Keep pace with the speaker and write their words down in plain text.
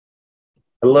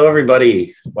Hello,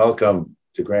 everybody. Welcome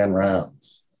to Grand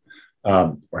Rounds.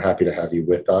 We're happy to have you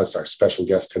with us. Our special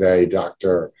guest today,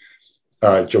 Dr.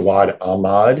 Jawad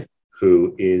Ahmad,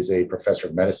 who is a professor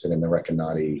of medicine in the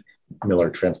Rekanati Miller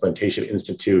Transplantation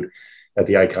Institute at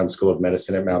the Icahn School of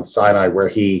Medicine at Mount Sinai, where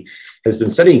he has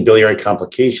been studying biliary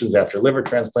complications after liver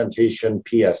transplantation,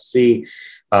 PSC,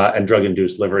 and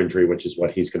drug-induced liver injury, which is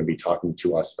what he's going to be talking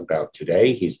to us about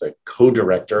today. He's the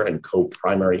co-director and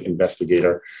co-primary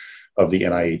investigator of the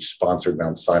NIH-sponsored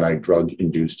Mount Sinai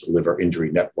Drug-Induced Liver Injury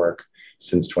Network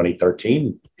since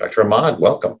 2013. Dr. Ahmad,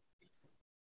 welcome.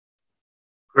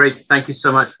 Great. Thank you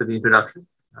so much for the introduction.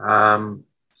 Let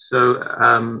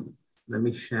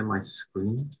me share my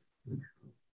screen.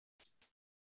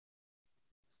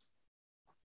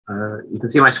 You can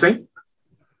see my screen?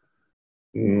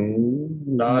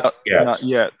 Not yet. Not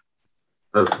yet.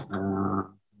 Oh,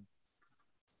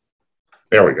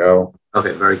 there we go.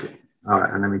 Okay, very good. All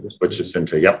right, and let me just switch this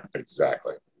into, yep,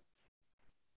 exactly.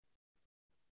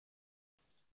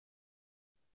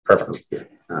 Perfect. Okay,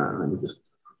 let me just.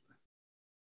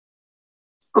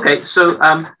 Okay, so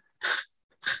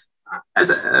as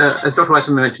Dr.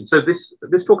 Weissman mentioned, so this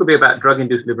talk will be about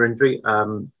drug-induced liver injury.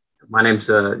 My name's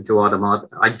Jawad Ahmad.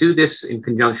 I do this in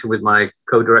conjunction with my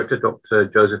co-director, Dr.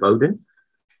 Joseph Odin,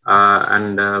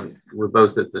 and we're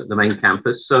both at the main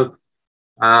campus. So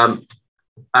I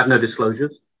have no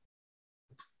disclosures.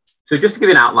 So just to give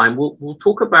you an outline, we'll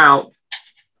talk about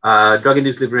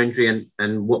drug-induced liver injury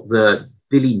and what the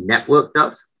DILI network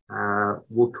does.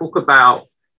 We'll talk about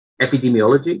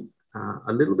epidemiology,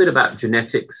 a little bit about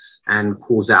genetics and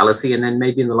causality, and then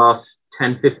maybe in the last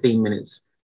 10, 15 minutes,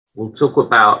 we'll talk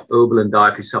about herbal and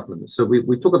dietary supplements. So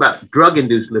we talk about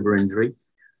drug-induced liver injury,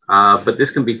 but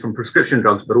this can be from prescription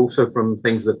drugs, but also from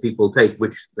things that people take,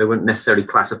 which they won't necessarily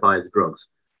classify as drugs,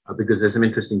 because there's some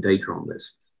interesting data on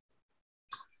this.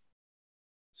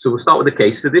 So we'll start with the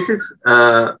case. So this is,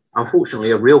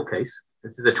 unfortunately, a real case.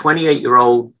 This is a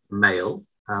 28-year-old male,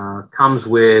 comes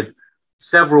with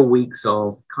several weeks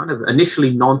of kind of initially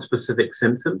non-specific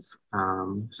symptoms,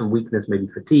 some weakness, maybe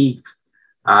fatigue,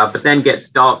 but then gets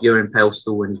dark urine, pale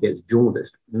stool, and he gets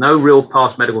jaundiced. No real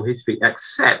past medical history,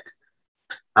 except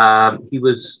he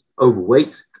was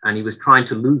overweight, and he was trying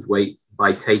to lose weight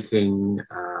by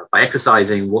by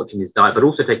exercising, watching his diet, but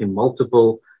also taking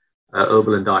multiple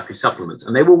herbal and dietary supplements.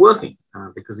 And they were working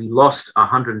because he lost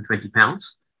 120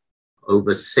 pounds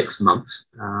over 6 months.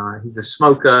 He's a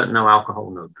smoker, no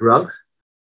alcohol, no drugs.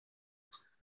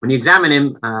 When you examine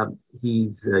him,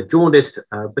 he's jaundiced,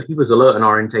 but he was alert and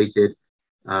orientated,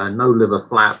 no liver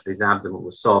flap, his abdomen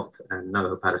was soft, and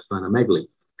no hepatosplenomegaly.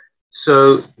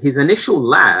 So his initial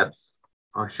labs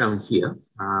are shown here.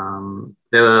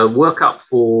 The workup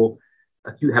for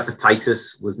acute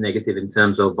hepatitis was negative in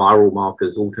terms of viral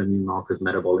markers, autoimmune markers,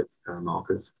 metabolic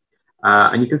markers.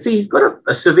 And you can see he's got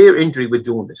a severe injury with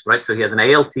jaundice, right? So he has an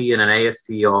ALT and an AST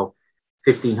of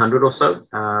 1500 or so,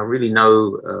 really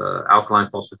no alkaline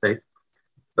phosphatase,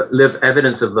 but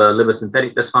evidence of liver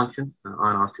synthetic dysfunction,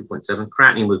 INR 2.7,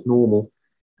 creatinine was normal,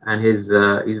 and his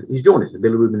jaundice, the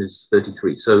bilirubin is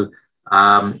 33. So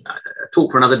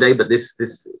talk for another day, but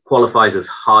this qualifies as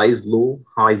Hy's law.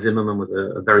 Hy Zimmerman was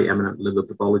a very eminent liver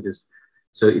pathologist.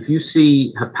 So if you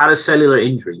see hepatocellular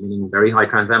injury, meaning very high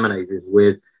transaminases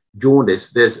with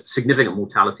jaundice, there's significant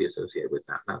mortality associated with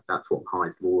that. That's what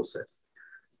Hy's law says.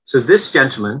 So this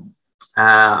gentleman,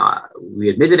 we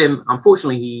admitted him.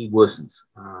 Unfortunately, he worsens.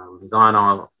 His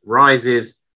INR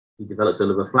rises. He develops a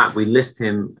liver flap. We list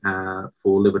him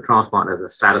for liver transplant as a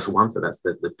status 1, so that's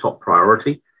the top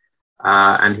priority.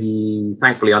 And he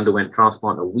thankfully underwent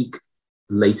transplant a week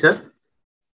later.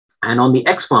 And on the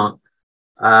explant,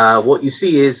 what you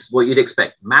see is what you'd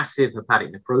expect, massive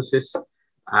hepatic necrosis.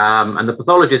 And the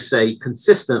pathologists say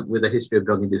consistent with a history of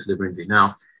drug-induced liver injury.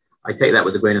 Now, I take that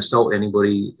with a grain of salt.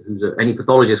 Anybody who's any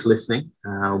pathologist listening,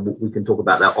 we can talk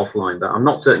about that offline, but I'm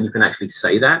not certain you can actually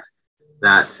say that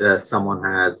someone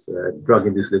has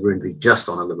drug-induced liver injury just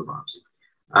on a liver biopsy.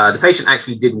 The patient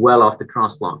actually did well after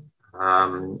transplant.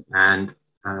 And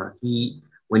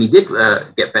when he did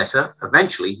get better,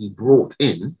 eventually he brought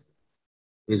in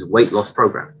his weight loss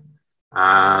program.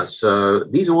 So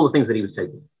these are all the things that he was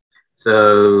taking.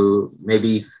 So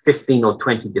maybe 15 or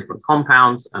 20 different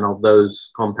compounds, and of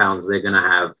those compounds, they're going to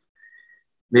have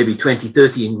maybe 20,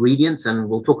 30 ingredients. And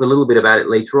we'll talk a little bit about it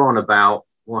later on about,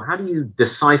 well, how do you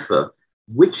decipher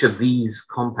which of these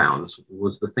compounds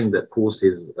was the thing that caused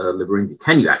his liver injury?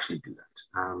 Can you actually do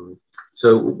that?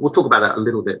 So we'll talk about that a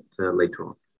little bit later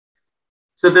on.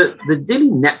 So the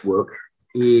DILI network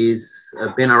is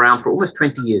been around for almost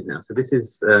 20 years now. So this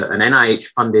is an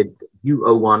NIH-funded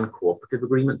U01 cooperative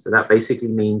agreement. So that basically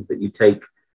means that you take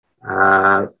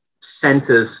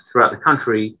centers throughout the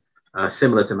country,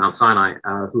 similar to Mount Sinai,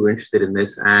 who are interested in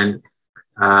this, and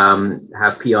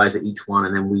have PIs at each one,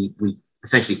 and then we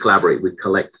essentially collaborate. We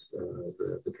collect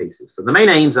the cases. So the main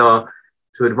aims are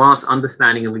to advance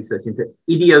understanding and research into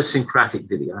idiosyncratic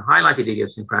DILI. I highlighted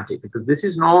idiosyncratic because this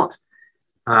is not,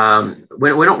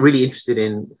 we're not really interested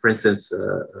in, for instance,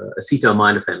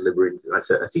 acetaminophen liver injury. Right?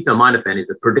 So acetaminophen is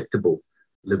a predictable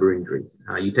liver injury.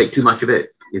 You take too much of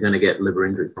it, you're going to get liver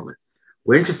injury from it.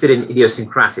 We're interested in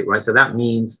idiosyncratic, right? So that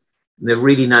means there's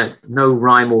really no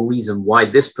rhyme or reason why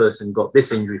this person got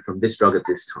this injury from this drug at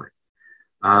this time.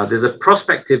 There's a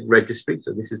prospective registry.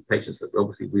 So this is patients that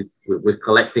obviously we're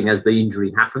collecting as the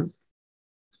injury happens.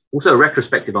 Also a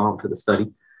retrospective arm to the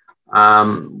study,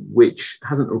 which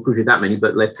hasn't recruited that many,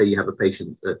 but let's say you have a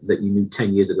patient that you knew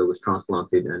 10 years ago was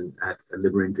transplanted and had a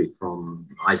liver injury from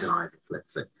Icahn,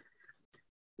 let's say.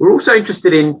 We're also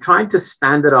interested in trying to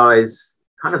standardize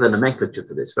kind of the nomenclature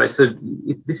for this, right? So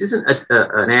this isn't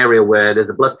an area where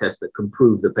there's a blood test that can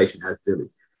prove the patient has DILI.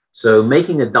 So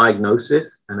making a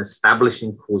diagnosis and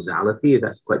establishing causality,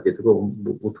 that's quite difficult.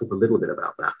 We'll talk a little bit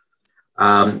about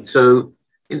that. So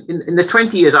in the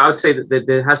 20 years, I would say that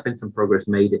there has been some progress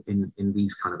made in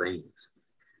these kind of aims.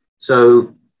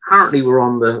 So currently we're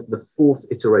on the fourth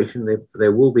iteration.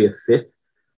 There will be a fifth,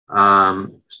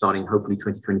 starting hopefully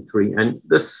 2023. And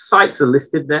the sites are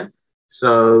listed there.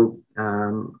 So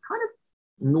kind of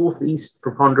northeast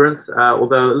preponderance,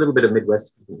 although a little bit of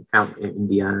Midwest, you can count in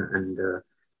Indiana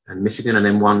and Michigan, and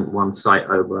then one site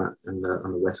over on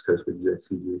the West Coast with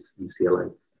USC,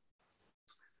 UCLA.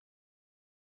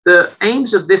 The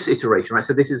aims of this iteration, right?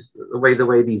 So this is the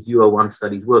way these U01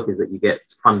 studies work, is that you get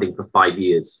funding for 5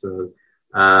 years. So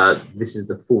this is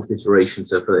the fourth iteration.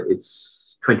 So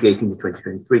it's 2018 to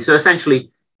 2023. So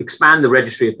essentially expand the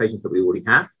registry of patients that we already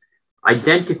have,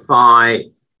 identify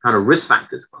kind of risk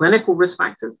factors, clinical risk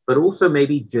factors, but also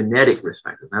maybe genetic risk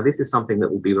factors. Now, this is something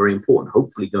that will be very important,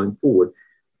 hopefully going forward,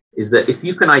 is that if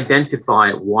you can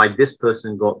identify why this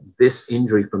person got this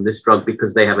injury from this drug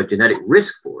because they have a genetic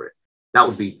risk for it, that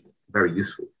would be very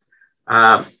useful.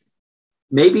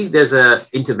 Maybe there's an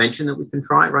intervention that we can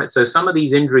try, right? So some of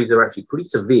these injuries are actually pretty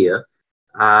severe.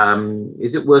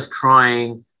 Is it worth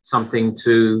trying something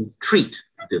to treat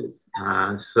DILI?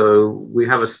 So we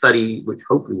have a study which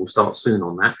hopefully will start soon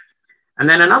on that. And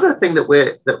then another thing that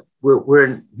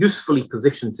we're usefully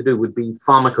positioned to do would be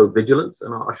pharmacovigilance.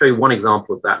 And I'll show you one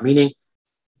example of that, meaning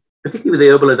particularly with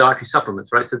the herbal and dietary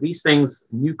supplements, right? So these things,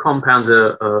 new compounds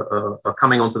are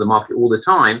coming onto the market all the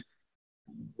time.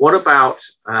 What about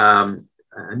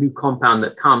a new compound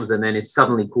that comes and then is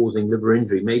suddenly causing liver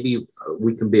injury? Maybe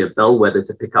we can be a bellwether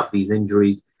to pick up these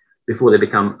injuries before they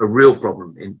become a real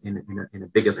problem in a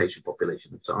bigger patient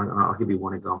population. So I'll give you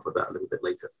one example of that a little bit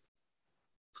later.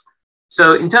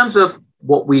 So in terms of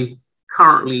what we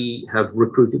currently have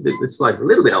recruited, this slide's a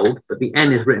little bit old, but the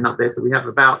N is written up there. So we have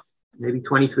about maybe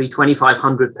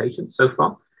 2,500 patients so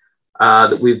far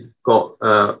that we've got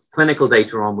clinical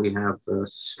data on. We have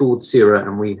stored sera,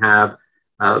 and we have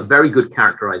very good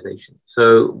characterization.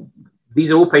 So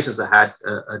these are all patients that had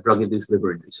a drug-induced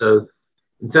liver injury. So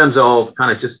in terms of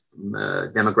kind of just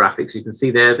demographics, you can see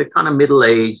there, they're kind of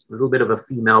middle-aged, a little bit of a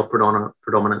female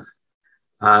predominance,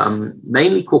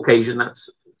 mainly Caucasian. That's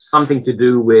something to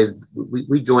do with,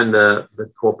 we joined the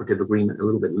cooperative agreement a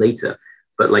little bit later,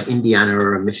 but like Indiana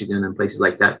or Michigan and places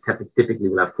like that typically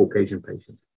will have Caucasian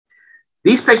patients.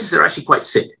 These patients are actually quite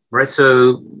sick, right?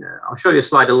 So I'll show you a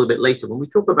slide a little bit later. When we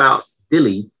talk about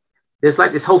DILI, there's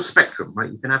like this whole spectrum,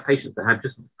 right? You can have patients that have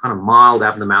just kind of mild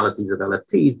abnormalities of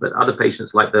LFTs, but other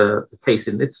patients, like the case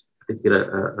in this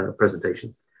particular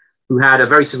presentation, who had a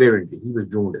very severe injury. He was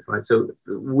jaundiced, right? So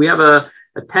we have a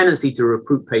tendency to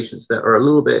recruit patients that are a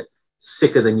little bit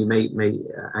sicker than you may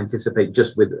anticipate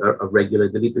just with a regular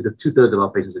DILI, because 2/3 of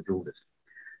our patients are jaundiced.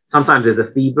 Sometimes there's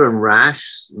a fever and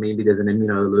rash. Maybe there's an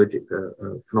immunoallergic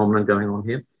phenomenon going on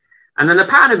here. And then the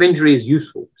pattern of injury is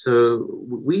useful. So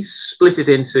we split it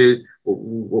into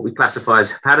what we classify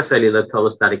as hepatocellular,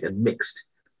 cholestatic, and mixed,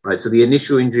 right? So the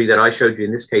initial injury that I showed you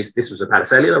in this case, this was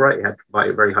hepatocellular, right? You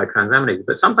had very high transaminase.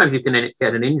 But sometimes you can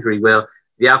get an injury where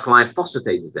the alkaline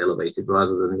phosphatase is elevated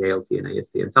rather than the ALT and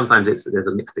AST. And sometimes there's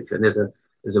a mixed picture, and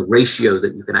there's a ratio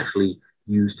that you can actually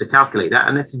use to calculate that.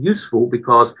 And it's useful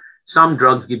because some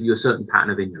drugs give you a certain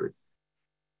pattern of injury.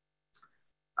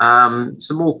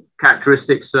 Some more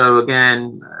characteristics. So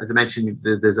again, as I mentioned,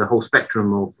 there's a whole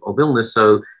spectrum of illness.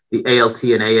 So the ALT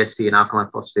and AST and alkaline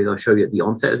phosphatase I'll show you at the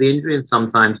onset of the injury, and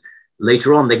sometimes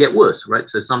later on they get worse, right?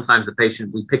 So sometimes the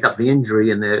patient, we pick up the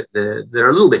injury and they're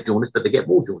a little bit jaundiced, but they get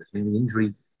more jaundiced, meaning the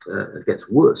injury gets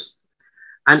worse.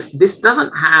 And this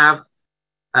doesn't have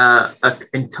an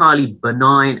entirely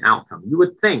benign outcome. You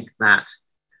would think that,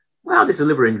 well, this is a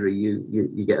liver injury.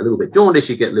 You get a little bit jaundice,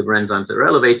 you get liver enzymes that are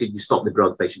elevated, you stop the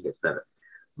drug, patient gets better.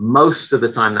 Most of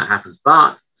the time that happens,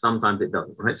 but sometimes it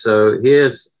doesn't, right? So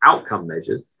here's outcome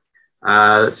measures.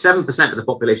 7% of the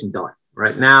population die,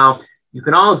 right? Now, you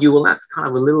can argue, well, that's kind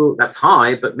of that's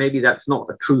high, but maybe that's not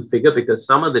a true figure because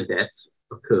some of the deaths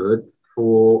occurred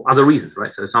for other reasons,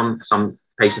 right? So some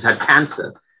patients had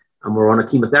cancer and were on a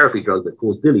chemotherapy drug that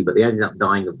caused DILI, but they ended up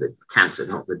dying of the cancer,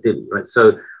 not the DILI, right?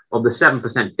 So of the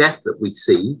 7% death that we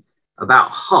see,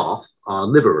 about half are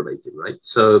liver related, right?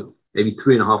 So maybe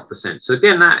 3.5%. So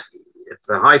again, it's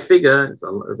a high figure, it's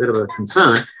a bit of a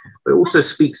concern, but it also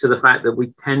speaks to the fact that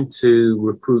we tend to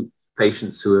recruit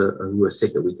patients who are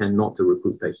sicker. We tend not to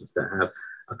recruit patients that have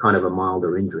a kind of a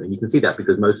milder injury. And you can see that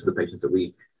because most of the patients that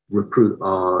we recruit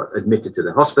are admitted to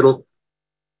the hospital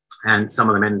and some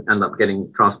of them end up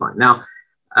getting transplant. Now,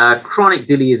 chronic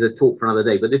DILI is a talk for another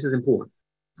day, but this is important.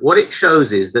 What it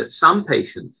shows is that some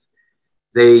patients,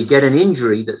 they get an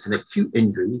injury that's an acute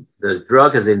injury. The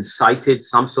drug has incited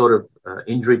some sort of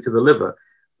injury to the liver,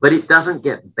 but it doesn't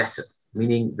get better,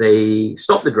 meaning they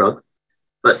stop the drug,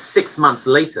 but 6 months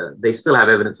later, they still have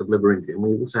evidence of liver injury. And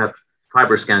we also have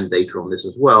FibroScan data on this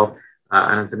as well.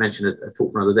 And as I mentioned, a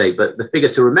talk for another day. But the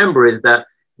figure to remember is that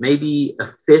maybe a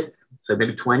fifth, so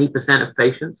maybe 20% of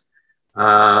patients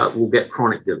will get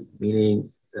chronic DILI,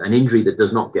 meaning an injury that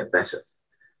does not get better.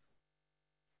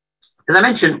 As I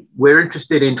mentioned, we're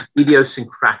interested in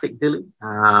idiosyncratic DILI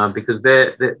because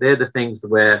they're the things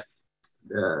where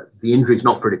the injury is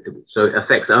not predictable. So it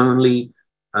affects only,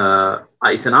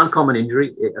 it's an uncommon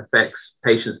injury. It affects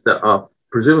patients that are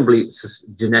presumably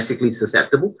genetically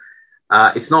susceptible.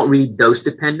 It's not really dose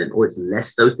dependent or it's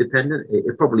less dose dependent.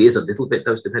 It probably is a little bit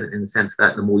dose dependent in the sense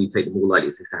that the more you take, the more likely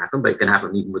it is to happen, but it can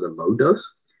happen even with a low dose.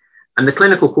 And the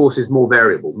clinical course is more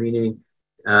variable, meaning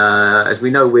as we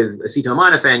know with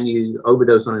acetaminophen, you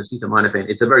overdose on acetaminophen,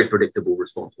 it's a very predictable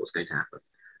response what's going to happen,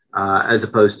 as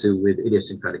opposed to with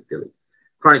idiosyncratic DILI.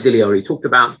 Chronic DILI I already talked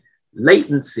about.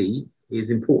 Latency is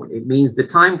important. It means the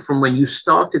time from when you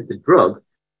started the drug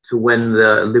to when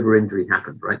the liver injury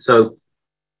happened, right? So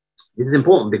this is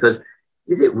important because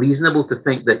is it reasonable to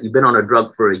think that you've been on a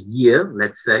drug for a year,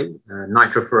 let's say,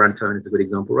 nitrofurantoin is a good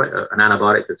example, right? An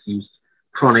antibiotic that's used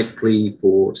chronically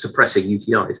for suppressing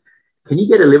UTIs. Can you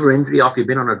get a liver injury after you've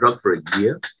been on a drug for a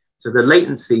year? So the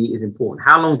latency is important.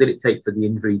 How long did it take for the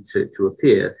injury to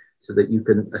appear so that you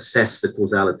can assess the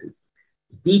causality?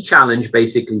 De-challenge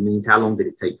basically means how long did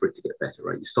it take for it to get better,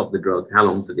 right? You stop the drug, how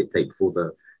long did it take before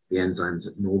the enzymes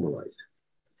normalized?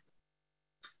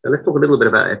 So let's talk a little bit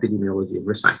about epidemiology and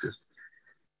risk factors.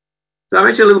 So I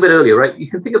mentioned a little bit earlier, right? You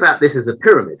can think about this as a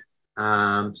pyramid.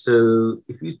 So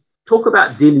if you talk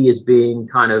about DILI as being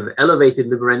kind of elevated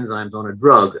liver enzymes on a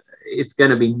drug, it's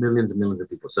going to be millions and millions of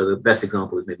people. So the best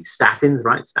example is maybe statins,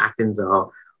 right? Statins are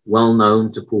well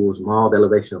known to cause mild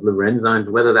elevation of liver enzymes.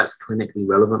 Whether that's clinically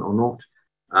relevant or not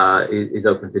is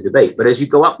open to debate. But as you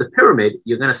go up the pyramid,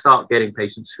 you're going to start getting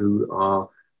patients who are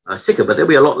sicker, but there'll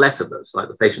be a lot less of those, like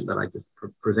the patient that I just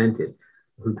presented,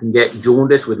 who can get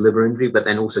jaundice with liver injury, but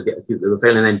then also get acute liver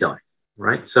failure and then die,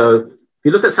 right? So if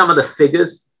you look at some of the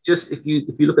figures, just if you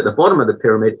look at the bottom of the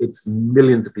pyramid, it's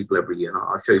millions of people every year. And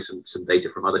I'll show you some data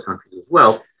from other countries as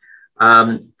well.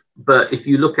 But if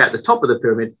you look at the top of the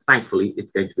pyramid, thankfully,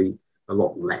 it's going to be a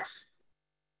lot less.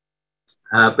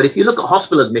 But if you look at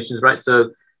hospital admissions, right?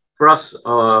 So for us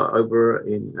over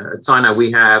at Sinai,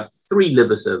 we have 3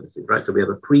 liver services, right? So we have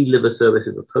a pre-liver service,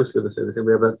 a post-liver service, and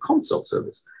we have a consult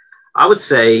service. I would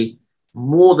say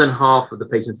more than half of the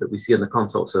patients that we see in the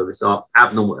consult service are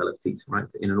abnormal LFTs, right?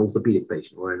 In an orthopedic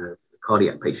patient or in a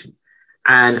cardiac patient.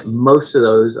 And most of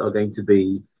those are going to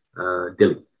be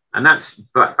DILI. And that's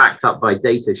backed up by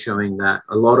data showing that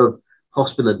a lot of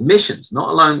hospital admissions, not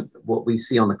alone what we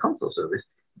see on the consult service,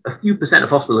 a few percent of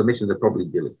hospital admissions are probably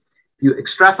DILI. If you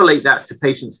extrapolate that to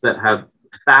patients that have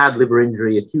bad liver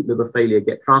injury, acute liver failure,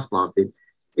 get transplanted,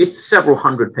 it's several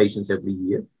hundred patients every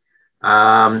year.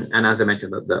 And as I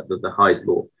mentioned, the Hy's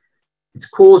law. It's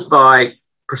caused by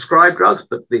prescribed drugs,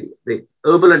 but the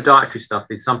overland dietary stuff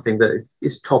is something that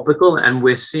is topical, and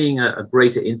we're seeing a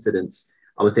greater incidence,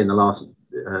 I would say, in the last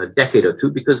decade or two,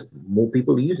 because more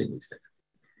people are using these things.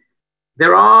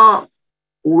 There are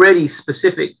already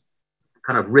specific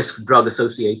kind of risk drug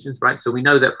associations, right? So we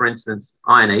know that, for instance,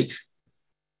 INH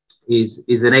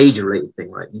is an age-related thing,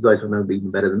 right? You guys will know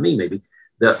even better than me, maybe.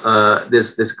 That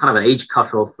there's kind of an age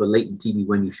cutoff for latent TB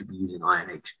when you should be using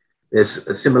INH. There's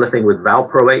a similar thing with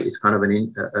valproate. It's kind of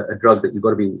a drug that you've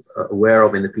got to be aware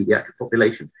of in the pediatric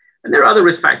population. And there are other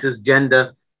risk factors: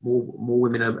 gender. More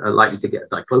women are likely to get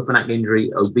diclofenac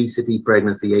injury, obesity,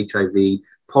 pregnancy, HIV.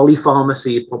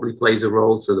 Polypharmacy probably plays a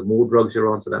role. So the more drugs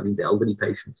you're on, so that means elderly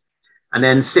patients. And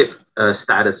then SIP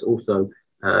status also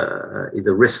is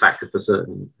a risk factor for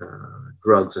certain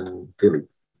drugs and DILI.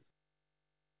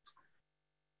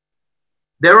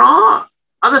 There are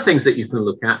other things that you can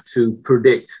look at to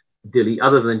predict DILI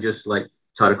other than just like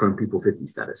cytochrome P450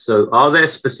 status. So are there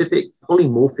specific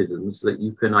polymorphisms that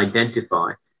you can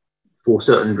identify for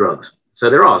certain drugs? So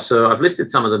there are. So I've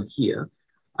listed some of them here,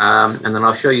 and then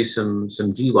I'll show you some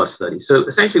Jawad studies. So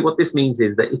essentially what this means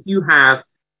is that if you have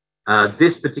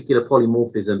this particular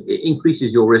polymorphism, it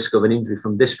increases your risk of an injury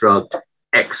from this drug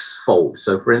X-fold.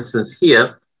 So for instance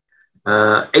here,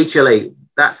 HLA,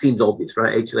 that seems obvious,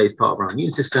 right? HLA is part of our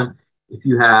immune system. If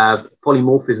you have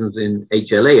polymorphisms in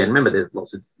HLA, and remember there's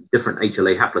lots of different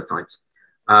HLA haplotypes,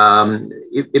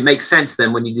 it makes sense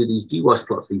then when you do these GWAS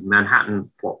plots, these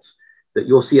Manhattan plots, that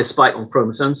you'll see a spike on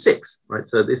chromosome 6, right?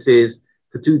 So this is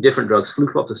for two different drugs.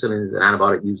 Flucloxacillin is an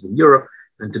antibiotic used in Europe,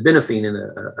 and terbinafine in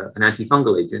an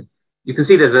antifungal agent. You can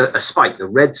see there's a spike, a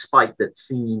red spike that's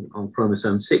seen on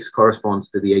chromosome 6 corresponds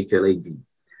to the HLA gene.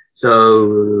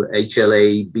 So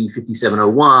HLA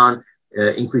B5701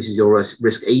 increases your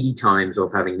risk 80 times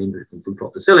of having an injury from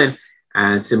flucloxacillin,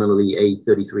 and similarly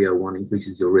A3301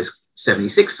 increases your risk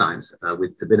 76 times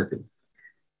with terbinafine.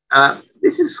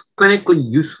 This is clinically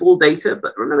useful data,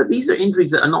 but remember, these are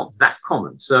injuries that are not that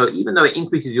common. So even though it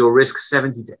increases your risk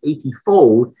 70 to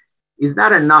 80-fold, is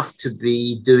that enough to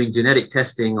be doing genetic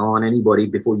testing on anybody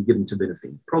before you give them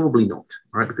terbinafine? Probably not,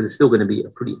 right? Because it's still going to be a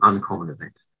pretty uncommon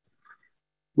event.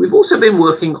 We've also been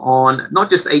working on not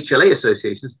just HLA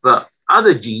associations, but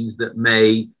other genes that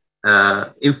may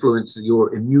influence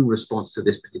your immune response to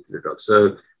this particular drug.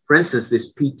 So for instance,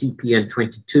 this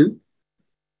PTPN22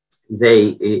 is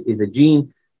a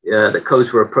gene that codes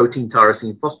for a protein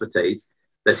tyrosine phosphatase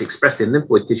that's expressed in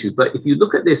lymphoid tissue. But if you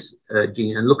look at this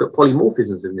gene and look at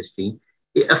polymorphisms in this gene,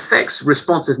 it affects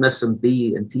responsiveness of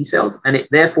B and T cells, and it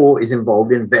therefore is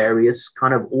involved in various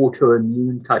kind of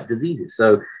autoimmune type diseases.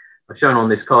 So I've shown on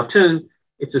this cartoon,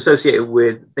 it's associated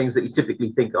with things that you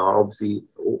typically think are obviously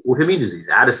autoimmune disease: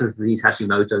 Addison's disease,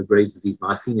 Hashimoto, Graves' disease,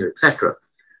 myasthenia, etc.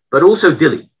 But also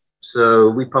DILI. So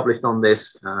we published on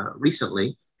this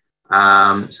recently.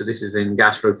 So this is in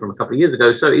Gastro from a couple of years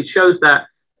ago. So it shows that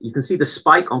you can see the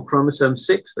spike on chromosome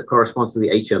 6 that corresponds to the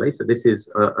HLA. So this is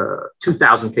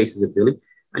 2,000 cases of DILI.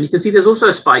 And you can see there's also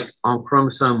a spike on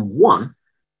chromosome 1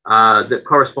 that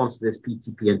corresponds to this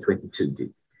PTPN22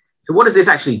 gene. So what does this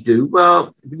actually do?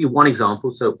 Well, I'll give you one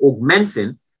example. So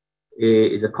augmentin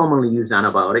is a commonly used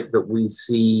antibiotic that we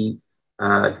see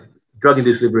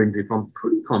drug-induced liver injury from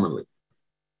pretty commonly.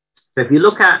 So if you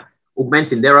look at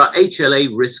augmentin, there are HLA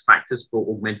risk factors for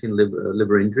augmentin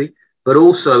liver injury, but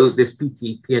also this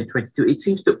PTPN22. It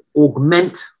seems to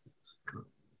augment,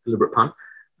 deliberate pun,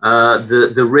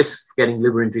 the risk of getting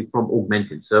liver injury from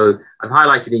augmentin. So I've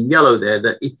highlighted in yellow there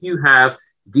that if you have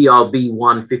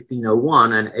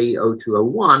DRB1-1501 and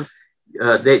A0201,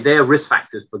 they're risk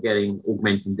factors for getting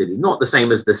augmentin DILI. Not the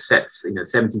same as the sets,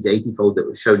 70 to 80-fold that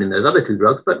was shown in those other two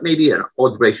drugs, but maybe an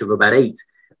odds ratio of about 8.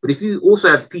 But if you also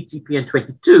have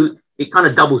PTPN22, it kind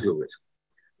of doubles your risk.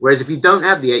 Whereas if you don't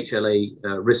have the HLA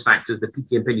risk factors, the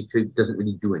PTPN22 doesn't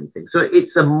really do anything. So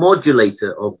it's a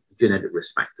modulator of genetic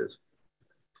risk factors.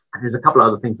 And there's a couple of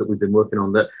other things that we've been working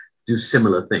on that do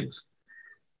similar things.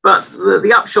 But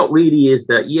the upshot really is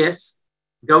that, yes,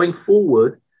 going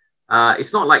forward,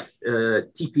 it's not like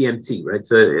TPMT, right?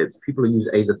 So it's people who use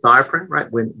azathioprine,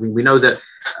 right? When we know that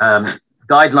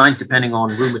guidelines, depending on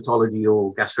rheumatology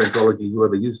or gastroenterology,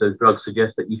 whoever used those drugs,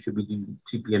 suggest that you should be doing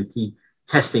TPMT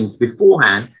testing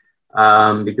beforehand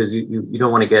because you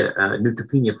don't want to get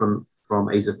neutropenia from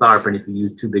azathioprine if you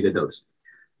use too big a dose.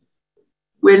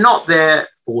 We're not there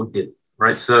for DILI,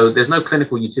 right? So there's no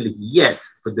clinical utility yet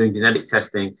for doing genetic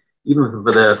testing, even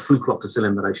for the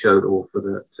flucloxacillin that I showed or for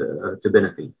the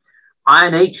terbinafine.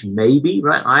 INH maybe,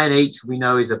 right? INH we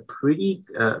know is a pretty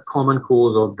common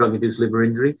cause of drug-induced liver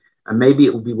injury, and maybe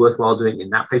it would be worthwhile doing in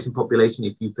that patient population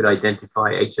if you could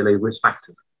identify HLA risk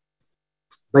factors.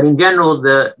 But in general,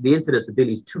 the incidence of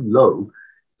DILI is too low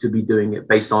to be doing it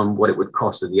based on what it would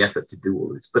cost and the effort to do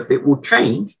all this. But it will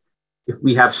change if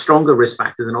we have stronger risk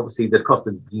factors, and obviously the cost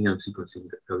of genome sequencing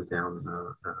that goes down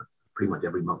pretty much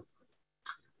every month.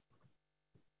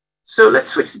 So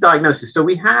let's switch to diagnosis. So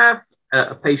we have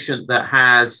a patient that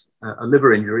has a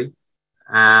liver injury,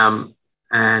 and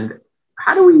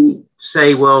how do we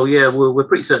say, well, yeah, we're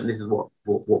pretty certain this is what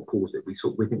what caused it.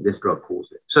 We think this drug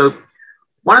caused it. So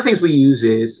one of the things we use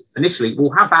is initially,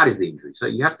 well, how bad is the injury? So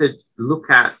you have to look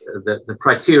at the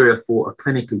criteria for a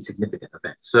clinically significant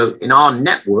event. So in our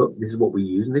network, this is what we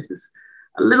use, and this is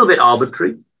a little bit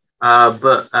arbitrary,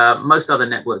 but most other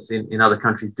networks in other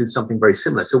countries do something very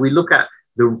similar. So we look at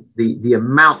the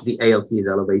amount the ALT is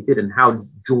elevated and how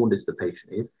jaundiced the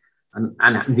patient is, and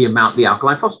the amount the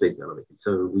alkaline phosphatase is elevated.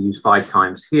 So we use 5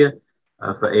 times here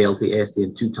for ALT, AST,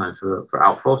 and 2 times for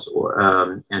outphos,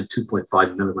 and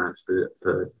 2.5 milligrams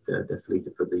per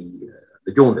deciliter for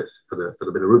the jaundice, for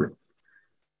the bilirubin.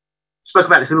 Spoke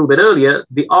about this a little bit earlier.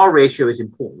 The R ratio is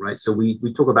important, right? So we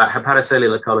talk about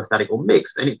hepatocellular, cholestatic, or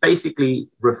mixed, and it basically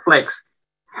reflects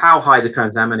how high the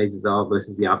transaminases are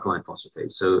versus the alkaline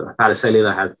phosphatase. So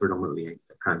hepatocellular has predominantly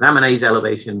transaminase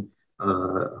elevation,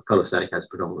 cholestatic has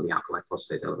predominantly alkaline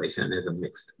phosphatase elevation, and there's a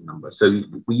mixed number. So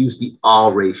we use the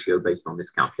R ratio based on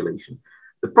this calculation.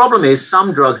 The problem is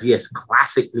some drugs, yes,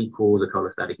 classically cause a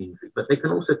cholestatic injury, but they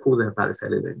can also cause a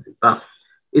hepatocellular injury. But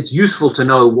it's useful to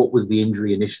know what was the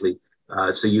injury initially,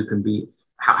 so you can be,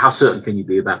 how certain can you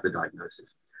be about the diagnosis.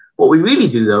 What we really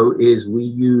do, though, is we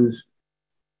use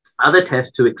other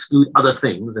tests to exclude other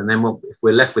things, and then if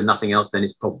we're left with nothing else, then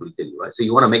it's probably DILI, right? So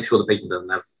you want to make sure the patient doesn't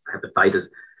have hepatitis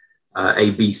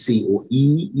A, B, C, or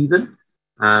E even.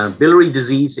 Biliary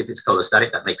disease, if it's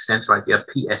cholestatic, that makes sense, right? If you have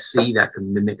PSC, that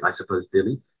can mimic, I suppose,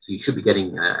 DILI. So you should be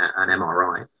getting an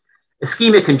MRI.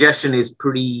 Ischemic congestion is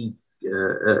pretty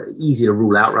easy to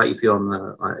rule out, right? If you're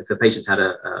on if the patient's had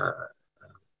a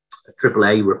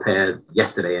AAA repair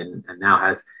yesterday and now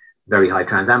has very high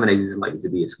transaminases, it's likely to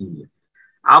be ischemia.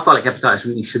 Alcoholic hepatitis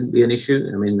really shouldn't be an issue.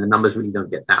 I mean, the numbers really don't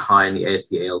get that high in the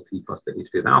AST, ALT plus the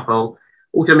history of alcohol.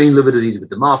 Autoimmune liver disease with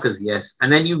the markers, yes.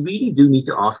 And then you really do need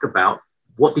to ask about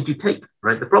what did you take,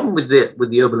 right? The problem with the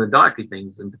herbal and dietary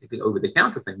things, and particularly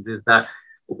over-the-counter things, is that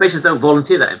patients don't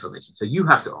volunteer that information. So you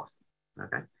have to ask them,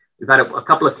 okay? We've had a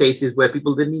couple of cases where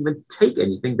people didn't even take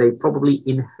anything. They probably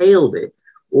inhaled it,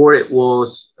 or it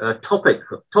was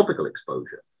topical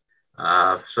exposure.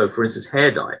 So for instance,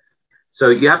 hair dye. So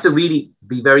you have to really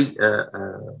be very,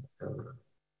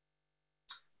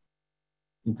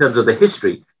 in terms of the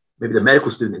history, maybe the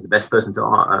medical student is the best person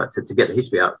to get the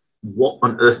history out. What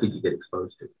on earth did you get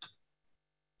exposed to?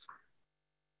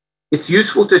 It's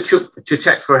useful to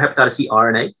check for hepatitis C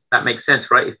RNA. That makes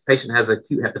sense, right? If a patient has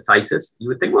acute hepatitis, you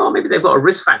would think, well, maybe they've got a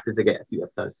risk factor to get acute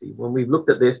hepatitis C. When we've looked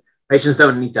at this, patients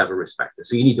don't need to have a risk factor.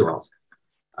 So you need to ask,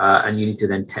 and you need to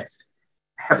then test.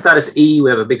 Hepatitis E, we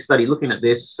have a big study looking at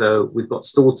this. So we've got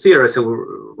stored sera. So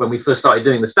when we first started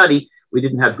doing the study, we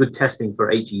didn't have good testing for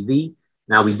HEV.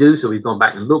 Now we do. So we've gone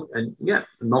back and looked. And yeah,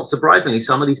 not surprisingly,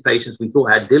 some of these patients we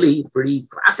thought had DILI, pretty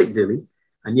classic DILI.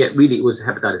 And yet really it was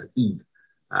hepatitis E.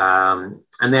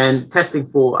 And then testing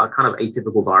for kind of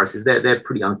atypical viruses, they're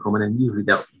pretty uncommon. And usually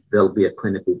there'll be a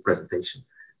clinical presentation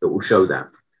that will show that.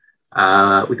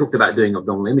 We talked about doing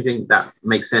abdominal imaging. That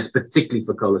makes sense, particularly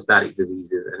for cholestatic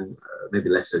diseases, and maybe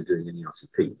less so doing an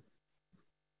ERCP.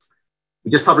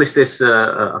 We just published this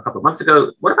a couple of months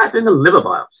ago. What about doing a liver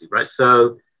biopsy, right?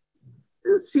 So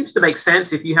it seems to make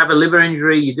sense. If you have a liver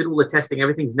injury, you did all the testing,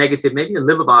 everything's negative, maybe a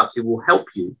liver biopsy will help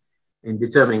you in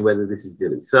determining whether this is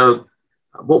DILI. So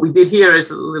what we did here is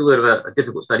a little bit of a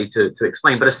difficult study to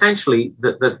explain, but essentially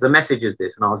the message is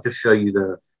this, and I'll just show you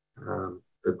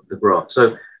the graph.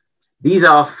 So these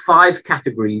are 5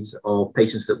 categories of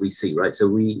patients that we see, right? So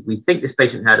we think this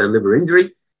patient had a liver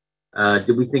injury.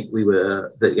 Did we think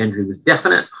that the injury was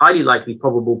definite, highly likely,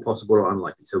 probable, possible, or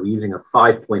unlikely? So we're using a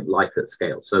 5-point Likert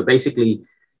scale. So basically,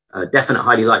 definite,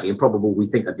 highly likely, and probable, we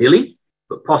think a DILI,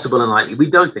 but possible and likely, we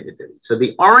don't think a DILI. So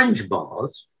the orange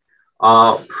bars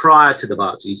are prior to the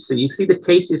biopsy. So you see the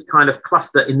cases kind of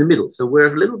cluster in the middle. So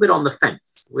we're a little bit on the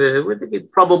fence. We're thinking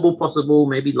probable, possible,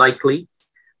 maybe likely.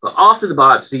 But after the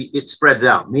biopsy, it spreads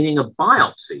out, meaning a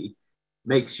biopsy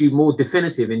makes you more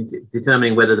definitive in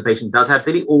determining whether the patient does have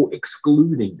DILI or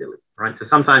excluding DILI, right? So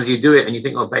sometimes you do it and you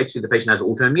think, oh, actually the patient has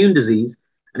autoimmune disease,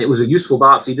 and it was a useful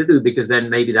biopsy to do because then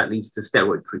maybe that leads to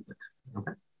steroid treatment,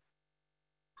 okay?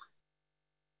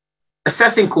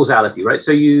 Assessing causality, right?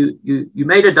 So you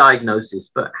made a diagnosis,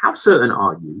 but how certain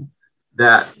are you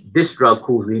that this drug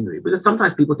caused the injury? Because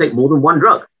sometimes people take more than one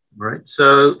drug, right?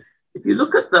 So if you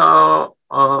look at the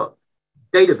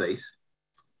database,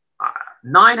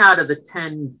 9 out of the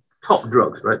 10 top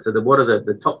drugs, right? So what are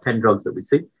the top 10 drugs that we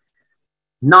see?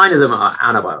 9 of them are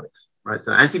antibiotics, right?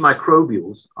 So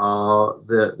antimicrobials are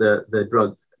the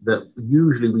drug that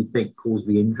usually we think cause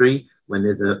the injury when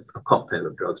there's a cocktail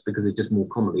of drugs because it's just more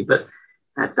commonly. But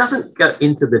that doesn't go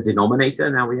into the denominator.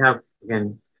 Now we have,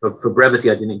 again, for brevity,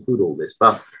 I didn't include all this,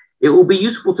 but it will be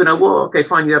useful to know, well, okay,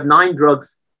 fine, you have 9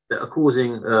 drugs that are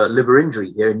causing liver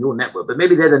injury here in your network, but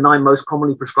maybe they're the 9 most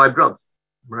commonly prescribed drugs,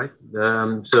 right?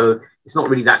 So it's not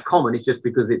really that common. It's just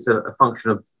because it's a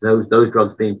function of those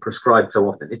drugs being prescribed so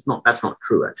often. That's not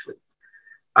true, actually.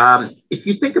 If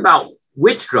you think about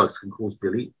which drugs can cause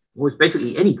DILI, well, it's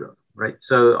basically any drug, right?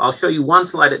 So I'll show you one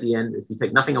slide at the end. If you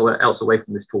take nothing else away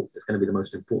from this talk, it's going to be the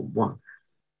most important one.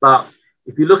 But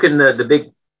if you look in the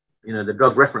big, the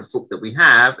drug reference book that we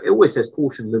have, it always says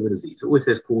caution liver disease. It always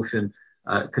says caution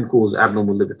can cause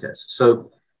abnormal liver tests.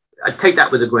 So I take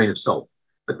that with a grain of salt.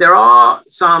 But there are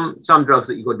some drugs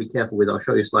that you've got to be careful with. I'll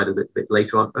show you a slide a bit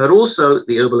later on. But also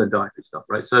the herbal and dietary stuff,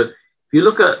 right? So if you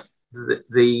look at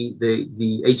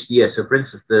the HDS, so for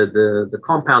instance, the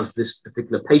compounds this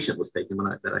particular patient was taking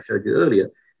that I showed you earlier,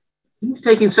 he's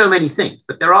taking so many things,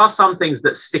 but there are some things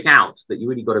that stick out that you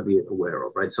really got to be aware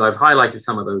of, right? So I've highlighted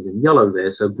some of those in yellow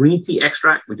there. So green tea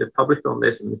extract, we just published on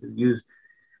this, and this is used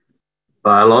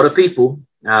by a lot of people.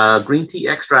 Green tea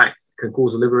extract can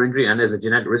cause a liver injury, and there's a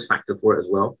genetic risk factor for it as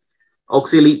well.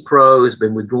 Oxyelite Pro has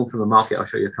been withdrawn from the market. I'll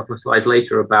show you a couple of slides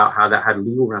later about how that had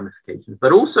legal ramifications,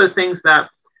 but also things that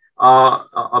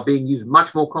are being used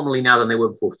much more commonly now than they were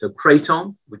before. So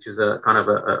kraton, which is a kind of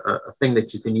a thing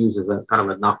that you can use as a kind of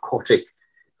a narcotic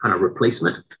kind of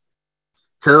replacement.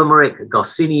 Turmeric,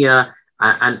 Garcinia,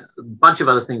 and a bunch of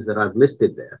other things that I've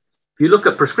listed there. If you look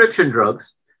at prescription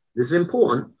drugs, this is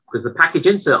important because the package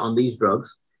insert on these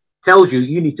drugs tells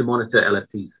you need to monitor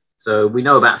LFTs. So we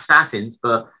know about statins,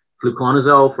 but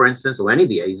fluconazole, for instance, or any of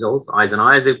the azoles,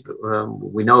 isoniazid,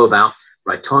 we know about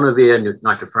ritonavir,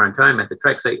 nitrofurantoin,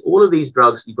 methotrexate, all of these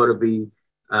drugs you've got to be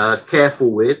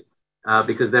careful with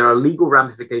because there are legal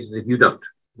ramifications if you don't,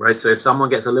 right? So if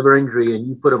someone gets a liver injury and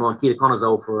you put them on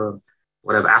ketoconazole for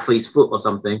whatever athlete's foot or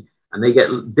something, and they get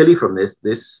DILI from this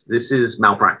is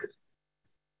malpractice.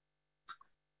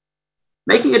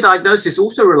 Making a diagnosis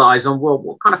also relies on, well,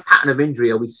 what kind of pattern of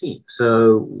injury are we seeing?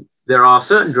 So there are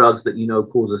certain drugs that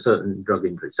cause a certain drug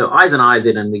injury. So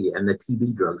isoniazid and the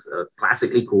TB drugs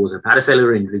classically cause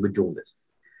hepatocellular injury with jaundice.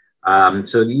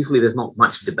 So usually there's not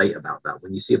much debate about that.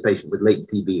 When you see a patient with latent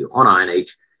TB on INH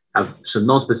have some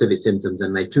non-specific symptoms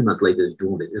and 2 months later is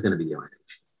jaundice, it's going to be the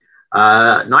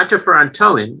INH.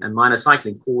 Nitrofurantoin and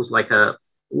minocycline cause like a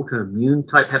autoimmune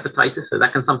type hepatitis. So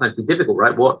that can sometimes be difficult,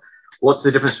 right? What's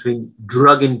the difference between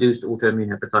drug-induced autoimmune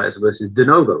hepatitis versus de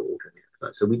novo autoimmune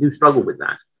hepatitis? So we do struggle with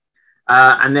that.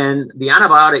 And then the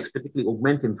antibiotics, particularly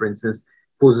Augmentin, for instance,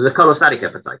 causes a cholestatic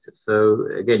hepatitis. So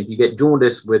again, if you get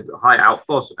jaundice with high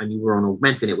outphos and you were on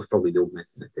Augmentin, it was probably the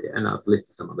Augmentin that did it. And I've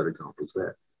listed some other examples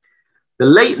there. The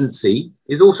latency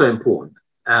is also important.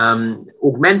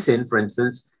 Augmentin, for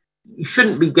instance, you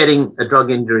shouldn't be getting a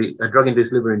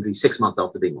drug-induced liver injury 6 months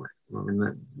after being on it. I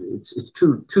mean, it's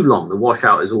too long. The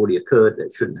washout has already occurred.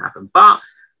 That shouldn't happen. But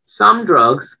some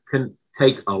drugs can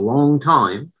take a long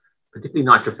time, particularly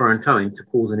nitrofurantoin, to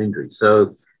cause an injury. So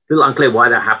a little unclear why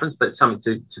that happens, but it's something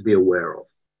to be aware of.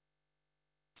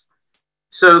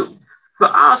 So for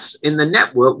us in the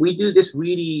network, we do this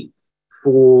really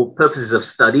for purposes of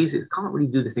studies. It can't really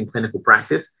do this in clinical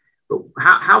practice. But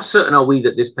how certain are we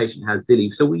that this patient has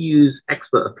DILI? So we use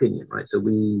expert opinion, right? So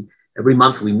every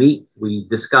month we meet, we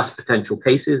discuss potential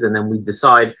cases, and then we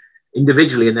decide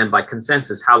individually and then by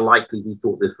consensus how likely we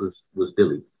thought this was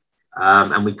DILI.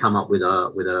 And we come up with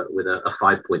a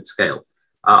 5-point scale.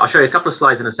 I'll show you a couple of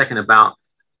slides in a second about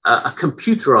a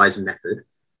computerized method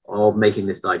of making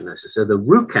this diagnosis. So the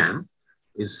RUCAM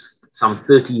is some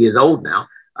 30 years old now,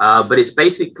 but it's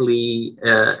basically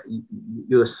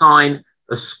you assign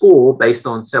a score based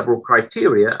on several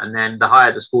criteria, and then the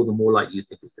higher the score, the more likely you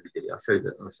think it's to be DILI.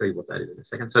 I'll show you what that is in a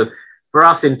second. So for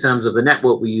us, in terms of the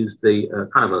network, we use the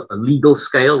kind of a legal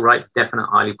scale, right? Definite,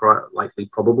 highly likely,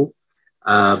 probable,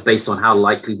 based on how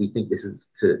likely we think this is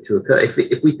to occur. If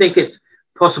we think it's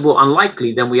possible,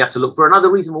 unlikely, then we have to look for another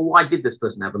reason. Well, why did this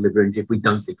person have a liver injury if we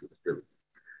don't think it was DILI?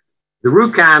 The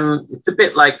RUCAM, it's a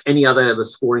bit like any other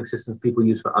scoring systems people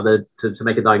use for to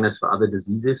make a diagnosis for other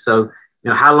diseases. So,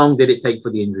 how long did it take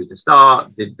for the injury to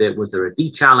start? Was there a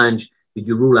D challenge? Did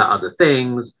you rule out other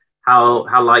things?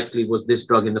 How likely was this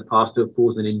drug in the past to have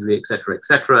caused an injury, et cetera, et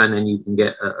cetera? And then you can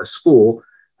get a score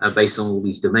based on all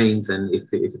these domains. And if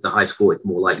it's a high score, it's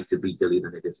more likely to be DILI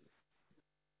than it isn't.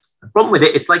 The problem with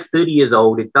it, it's like 30 years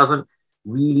old. It doesn't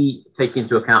really take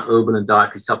into account herbal and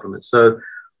dietary supplements. So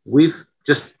we've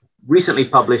just recently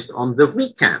published on the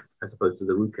RECAM as opposed to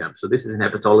the RUCAM. So this is in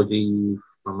hepatology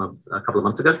from a couple of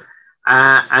months ago.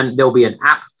 And there'll be an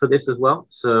app for this as well.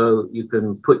 So you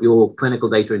can put your clinical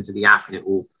data into the app and it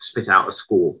will spit out a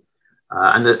score.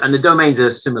 And the domains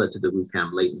are similar to the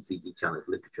RUCAM, latency, challenge,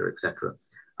 literature, etc.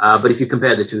 But if you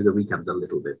compare the two, the Recam's a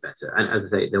little bit better. And as I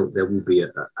say, there will be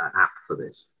an app for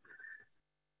this.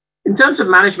 In terms of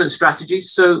management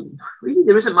strategies, so really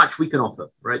there isn't much we can offer,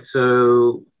 right?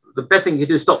 So the best thing you can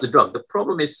do is stop the drug. The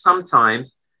problem is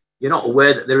sometimes you're not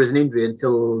aware that there is an injury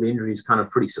until the injury is kind of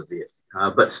pretty severe.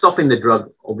 But stopping the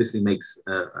drug obviously makes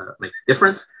a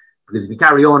difference, because if you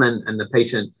carry on and the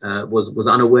patient was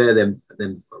unaware,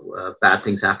 then bad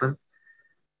things happen.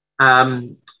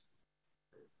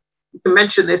 You can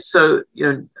mention this. So,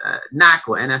 NAC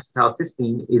or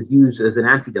N-acetylcysteine is used as an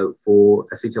antidote for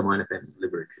acetaminophen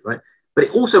liver injury, right? But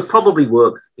it also probably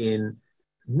works in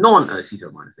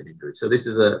non-acetaminophen injury. So this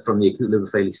is from the acute liver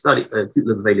failure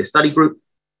study group,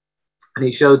 and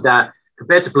it showed that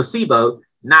compared to placebo,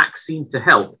 NAC seemed to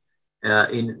help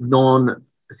in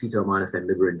non-acetaminophen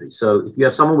liver injury. So if you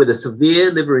have someone with a severe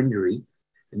liver injury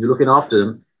and you're looking after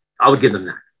them, I would give them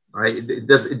NAC. All right, it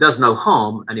does no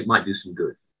harm, and it might do some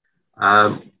good.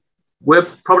 We're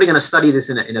probably going to study this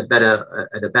in a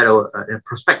better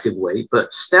prospective way,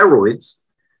 but steroids,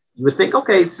 you would think,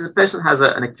 okay, the person has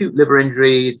an acute liver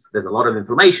injury, there's a lot of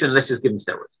inflammation, let's just give them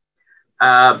steroids.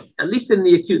 At least in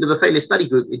the acute liver failure study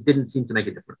group, it didn't seem to make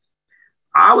a difference.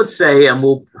 I would say, and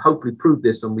we'll hopefully prove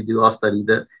this when we do our study,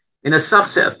 that in a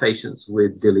subset of patients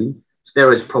with DILI,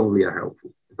 steroids probably are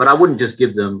helpful. But I wouldn't just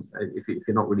give them if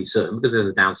you're not really certain, because there's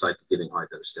a downside to giving high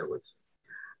dose steroids.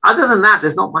 Other than that,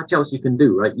 there's not much else you can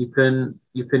do, right? You can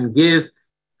give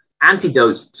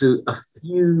antidotes to a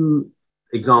few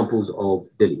examples of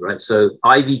DILI, right? So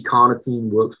IV carnitine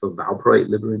works for valproate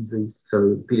liver injury.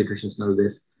 So pediatricians know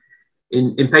this.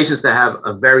 In patients that have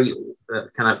a very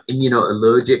kind of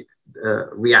immunoallergic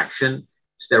reaction,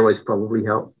 steroids probably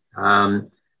help.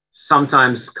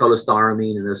 Sometimes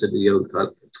cholestyramine and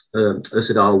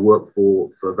ursidile work for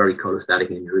very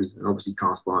cholestatic injuries, and obviously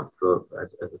transplant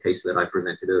as the case that I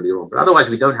presented earlier on. But otherwise,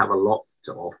 we don't have a lot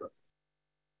to offer.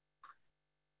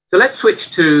 So let's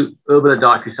switch to herbal and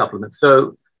dietary supplements.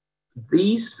 So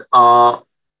these are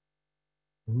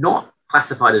not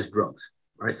classified as drugs,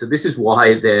 right? So this is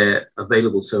why they're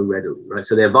available so readily, right?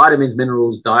 So they're vitamins,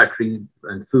 minerals, dietary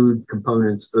and food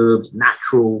components, herbs,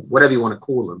 natural, whatever you want to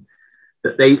call them,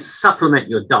 that they supplement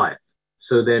your diet.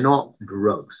 So they're not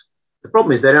drugs. The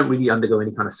problem is they don't really undergo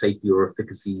any kind of safety or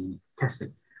efficacy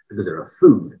testing because they're a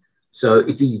food. So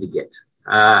it's easy to get.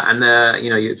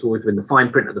 It's always been the fine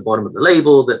print at the bottom of the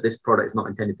label that this product is not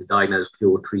intended to diagnose,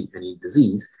 cure, or treat any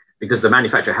disease, because the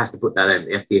manufacturer has to put that in.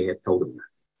 The FDA has told them that.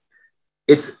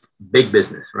 It's big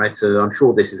business, right? So I'm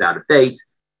sure this is out of date.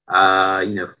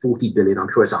 40 billion,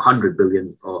 I'm sure it's 100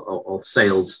 billion of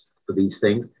sales for these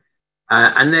things.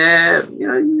 And they're,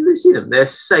 you see them, they're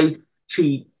safe,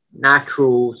 cheap,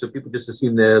 natural. So people just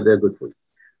assume they're good for you,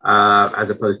 as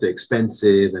opposed to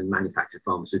expensive and manufactured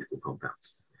pharmaceutical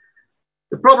compounds.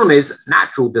 The problem is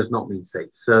natural does not mean safe.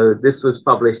 So this was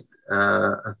published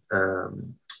a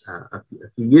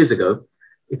few years ago.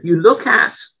 If you look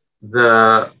at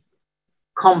the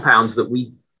compounds that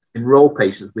we enroll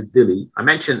patients with DILI, I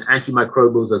mentioned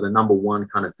antimicrobials are the #1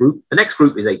 kind of group. The next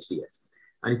group is HDS.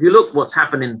 And if you look what's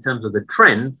happened in terms of the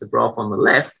trend, the graph on the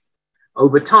left,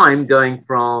 over time, going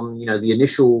from the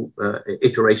initial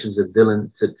iterations of DILI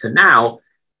to now,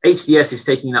 HDS is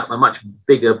taking up a much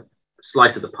bigger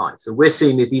slice of the pie. So we're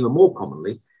seeing this even more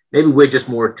commonly. Maybe we're just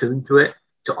more attuned to it,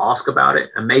 to ask about it,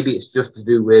 and maybe it's just to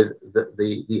do with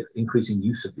the increasing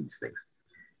use of these things.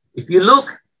 If you look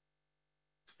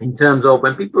in terms of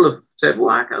when people have said,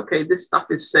 well, okay, this stuff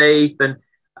is safe and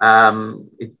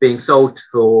it's being sold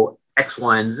for X,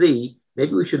 Y, and Z,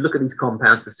 maybe we should look at these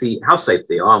compounds to see how safe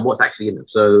they are and what's actually in them.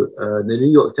 So the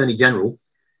New York Attorney General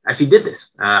actually did this,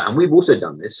 and we've also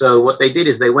done this. So what they did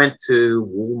is they went to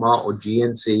Walmart or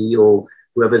GNC or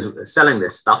whoever's selling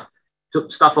this stuff,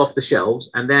 took stuff off the shelves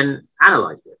and then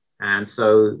analyzed it. And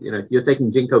so, if you're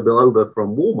taking ginkgo biloba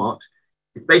from Walmart,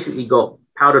 it's basically got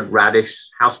powdered radish,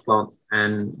 houseplants,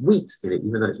 and wheat in it,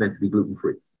 even though it's meant to be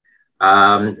gluten-free.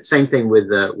 Same thing with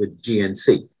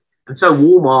GNC. And so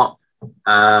Walmart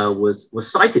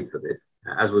was cited for this,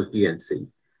 as was GNC.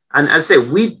 And as I say,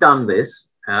 we've done this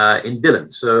in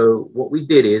DILI. So what we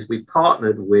did is we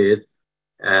partnered with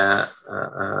a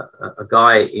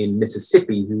guy in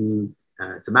Mississippi who,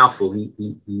 it's a mouthful,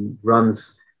 he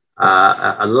runs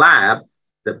a lab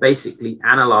that basically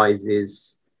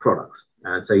analyzes products.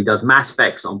 So he does mass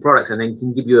specs on products and then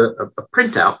can give you a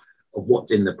printout of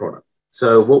what's in the product.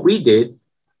 So what we did,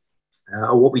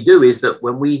 or what we do, is that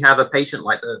when we have a patient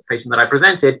like the patient that I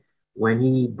presented, when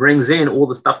he brings in all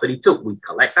the stuff that he took, we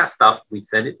collect that stuff, we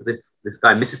send it to this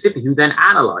guy in Mississippi, who then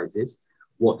analyzes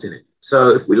what's in it. So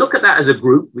if we look at that as a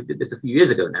group, we did this a few years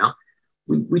ago now,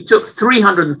 we took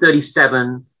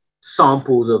 337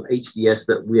 samples of HDS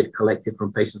that we had collected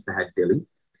from patients that had DILI.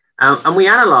 And we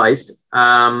analyzed,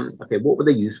 okay, what were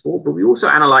they used for? But we also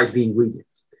analyzed the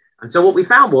ingredients. And so what we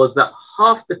found was that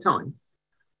half the time,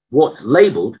 what's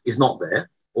labeled is not there,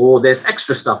 or there's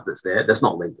extra stuff that's there that's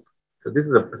not labeled. So this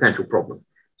is a potential problem.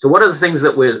 So what are the things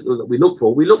that we look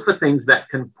for? We look for things that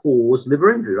can cause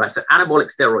liver injury, right? So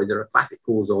anabolic steroids are a classic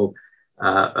cause of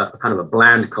a kind of a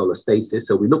bland cholestasis.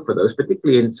 So we look for those,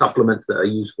 particularly in supplements that are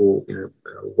used for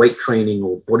weight training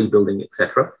or bodybuilding,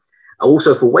 etc.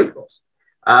 Also for weight loss.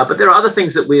 But there are other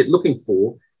things that we're looking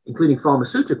for, including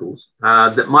pharmaceuticals,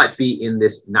 that might be in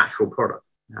this natural product.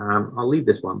 I'll leave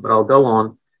this one, but I'll go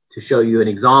on to show you an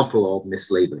example of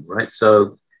mislabeling, right?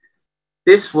 So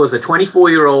this was a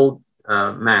 24-year-old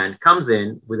man comes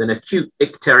in with an acute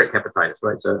icteric hepatitis,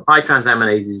 right? So high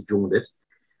transaminases, jaundice,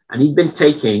 and he'd been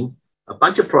taking a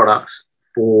bunch of products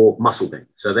for muscle gain.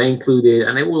 So they included,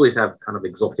 and they always have kind of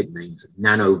exotic names,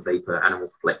 Nano Vapor,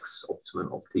 Animal Flex, Optimum,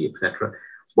 Opti, etc.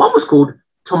 One was called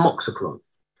tamoxifen.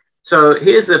 So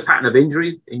here's a pattern of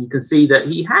injury, and you can see that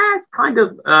he has kind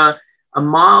of a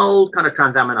mild kind of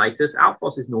transaminitis.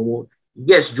 Outphos is normal. He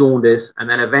gets jaundice, and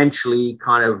then eventually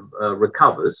kind of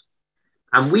recovers.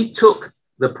 And we took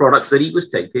the products that he was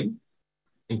taking,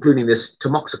 including this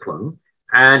tamoxifen,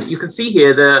 and you can see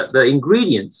here the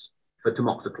ingredients for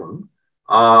tamoxifen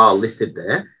are listed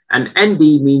there, and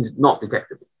ND means not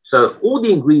detectable. So all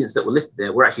the ingredients that were listed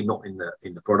there were actually not in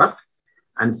the product.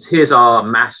 And here's our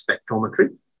mass spectrometry.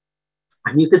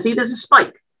 And you can see there's a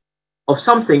spike of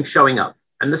something showing up.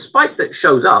 And the spike that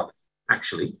shows up,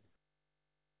 actually,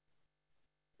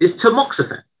 is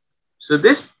tamoxifen. So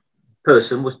this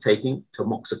person was taking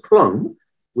tamoxifen,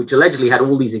 which allegedly had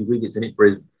all these ingredients in it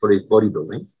for his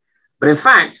bodybuilding. But in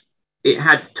fact, it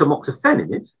had tamoxifen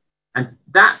in it. And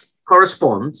that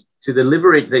corresponds to the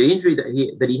injury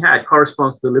that he had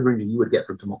corresponds to the liver injury you would get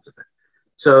from tamoxifen.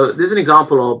 So there's an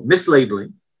example of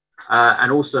mislabeling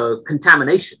and also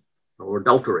contamination or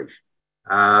adulteration.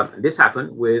 This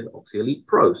happened with OxyElite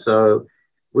Pro. So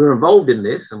we were involved in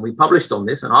this and we published on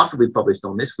this. And after we published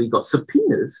on this, we got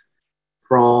subpoenas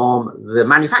from the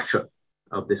manufacturer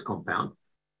of this compound,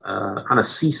 kind of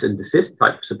cease and desist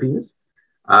type subpoenas.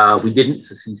 We didn't,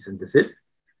 so cease and desist.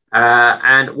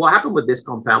 And what happened with this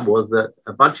compound was that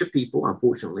a bunch of people,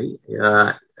 unfortunately,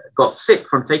 got sick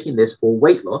from taking this for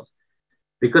weight loss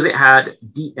because it had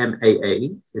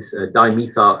DMAA, this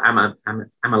dimethyl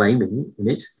amylamine in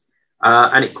it,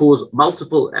 and it caused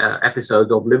multiple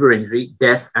episodes of liver injury,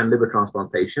 death, and liver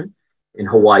transplantation in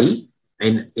Hawaii,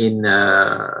 in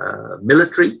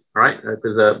military, right?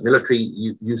 Because military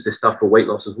use this stuff for weight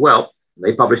loss as well.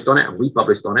 They published on it, and we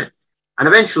published on it. And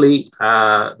eventually,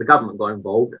 the government got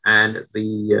involved, and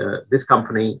this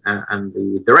company and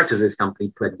the directors of this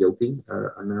company pled guilty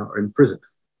and now are in prison.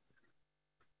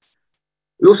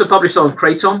 We also published on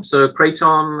kratom. So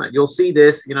kratom, you'll see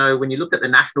this, when you look at the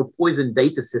National Poison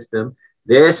Data System,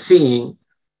 they're seeing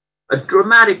a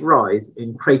dramatic rise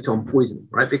in kratom poisoning,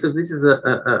 right? Because this is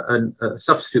a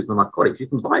substitute for narcotics. You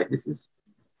can buy it. This is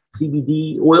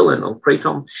CBD oil and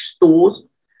kratom stores.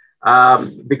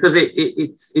 Because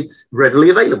it's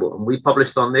readily available. And we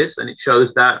published on this, and it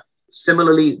shows that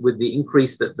similarly with the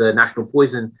increase that the National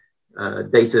Poison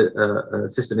Data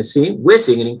System is seeing, we're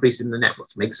seeing an increase in the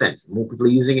networks. Makes sense. The more people are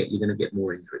using it, you're going to get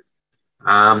more injury.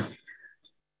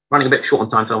 Running a bit short on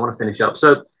time, so I want to finish up.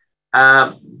 So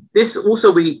this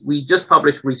also we just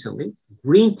published recently,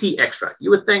 green tea extract. You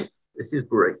would think this is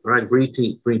great, right? Green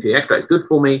tea extract, good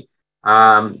for me.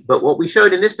 But what we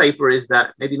showed in this paper is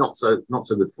that maybe not so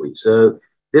good for you. So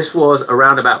this was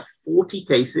around about 40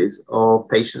 cases of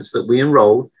patients that we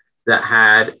enrolled that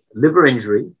had liver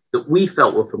injury that we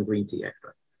felt were from green tea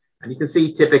extract. And you can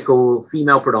see typical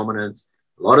female predominance.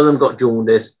 A lot of them got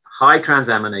jaundice, high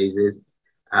transaminases,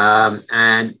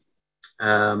 and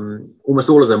almost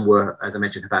all of them were, as I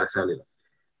mentioned, hepatocellular.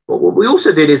 But what we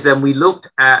also did is then we looked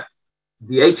at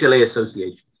the HLA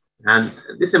association. And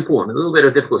this is important, a little bit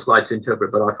of a difficult slide to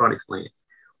interpret, but I'll try and explain it.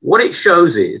 What it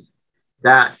shows is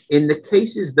that in the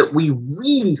cases that we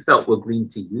really felt were green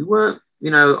tea, we weren't,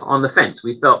 on the fence.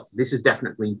 We felt this is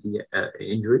definite green tea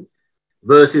injury,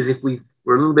 versus if we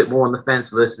were a little bit more on the fence,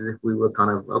 versus if we were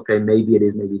kind of, okay, maybe it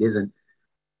is, maybe it isn't.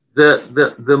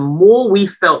 The more we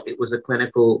felt it was a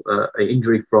clinical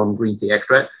injury from green tea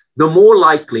extract, the more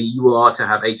likely you are to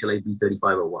have HLA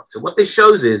B3501. So what this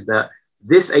shows is that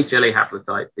this HLA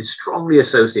haplotype is strongly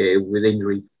associated with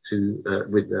injury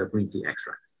with green tea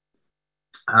extract.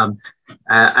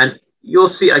 And you'll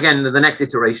see, again, the next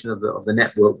iteration of the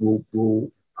network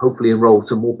will hopefully enroll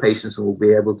some more patients, and we'll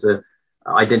be able to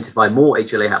identify more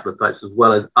HLA haplotypes as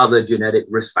well as other genetic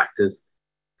risk factors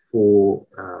for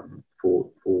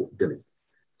DILI.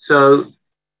 So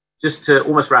just to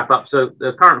almost wrap up, so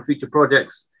the current and future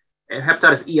projects,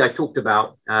 hepatitis E I talked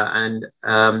about, and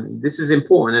this is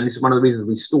important, and this is one of the reasons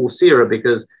we store sera,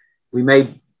 because we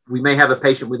may have a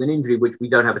patient with an injury which we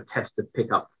don't have a test to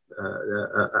pick up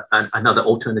another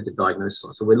alternative diagnosis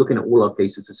on. So we're looking at all our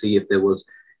cases to see if there was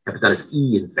hepatitis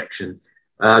E infection.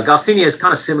 Garcinia is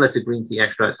kind of similar to green tea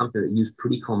extract, something that's used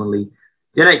pretty commonly.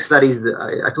 Genetic studies,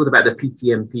 I talked about the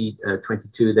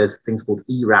PTMP22, there's things called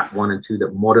ERAP1 and 2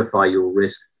 that modify your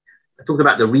risk. I talked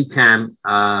about the RECAM.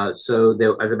 So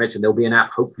there, as I mentioned, there'll be an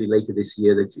app hopefully later this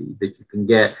year that you can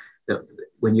get. That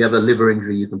when you have a liver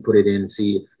injury, you can put it in and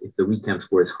see if the RECAM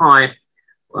score is high.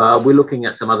 We're looking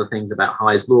at some other things about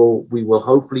Hy's Law. We will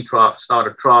hopefully start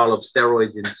a trial of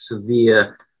steroids in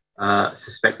severe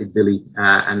suspected DILI,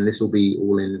 and this will be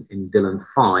all in DILAN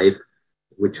 5,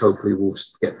 which hopefully will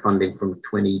get funding from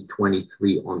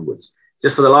 2023 onwards.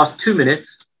 Just for the last 2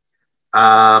 minutes,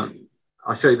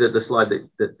 I'll show you the slide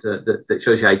that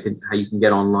shows you how you can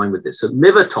get online with this. So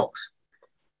liver tox.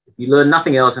 If you learn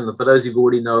nothing else, and for those who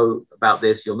already know about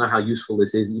this, you'll know how useful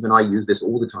this is. Even I use this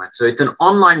all the time. So it's an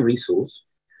online resource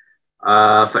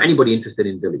for anybody interested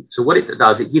in DILI. So what it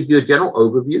does, it gives you a general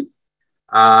overview,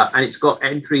 and it's got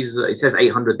entries. It says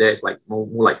 800 there. It's like more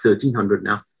like 1,300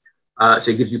 now.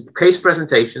 So it gives you case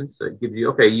presentations. So it gives you,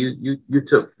 okay, you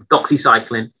took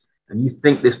doxycycline, and you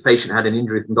think this patient had an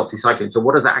injury from doxycycline. So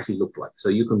what does that actually look like? So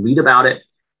you can read about it.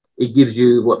 It gives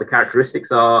you what the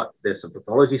characteristics are. There's some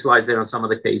pathology slides there on some of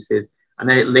the cases. And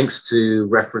then it links to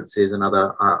references and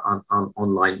other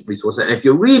online resources. And if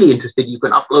you're really interested, you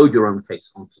can upload your own case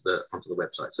onto the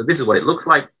website. So this is what it looks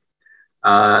like.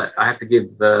 I have to give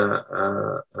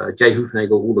Jay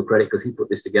Hoofnagel all the credit because he put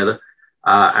this together.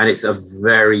 And it's a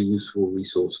very useful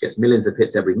resource. Gets millions of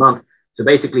hits every month. So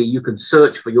basically, you can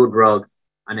search for your drug,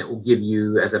 and it will give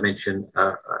you, as I mentioned,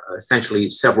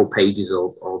 essentially several pages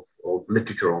of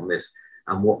literature on this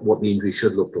and what the injury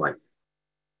should look like.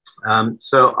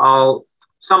 So I'll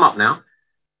sum up now.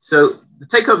 So the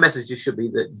take-home message should be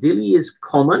that DILI is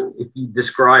common if you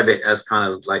describe it as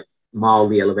kind of like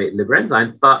mildly elevated liver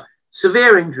enzymes, but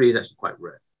severe injury is actually quite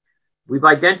rare. We've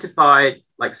identified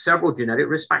like several genetic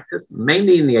risk factors,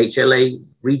 mainly in the HLA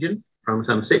region,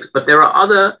 chromosome 6, but there are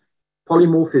other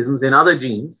polymorphisms in other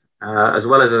genes, as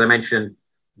well as I mentioned,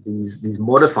 these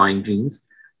modifying genes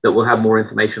that we'll have more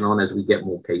information on as we get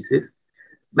more cases.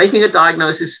 Making a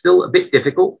diagnosis is still a bit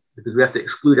difficult because we have to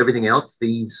exclude everything else.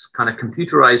 These kind of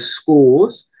computerized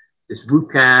scores, this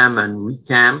RUCAM and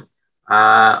RECAM,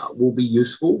 will be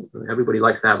useful. Everybody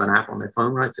likes to have an app on their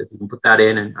phone, right? So if you can put that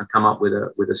in and come up with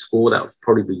a score, that would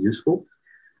probably be useful.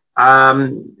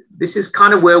 This is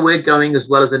kind of where we're going as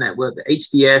well as a network, the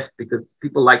HDS, because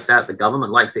people like that, the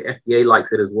government likes it, FDA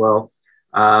likes it as well.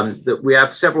 That we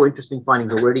have several interesting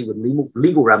findings already with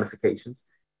legal ramifications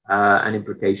and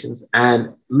implications.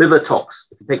 And liver tox,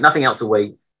 if you take nothing else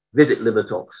away, visit liver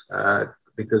tox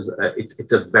because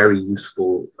it's a very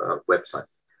useful website.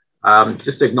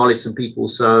 Just to acknowledge some people.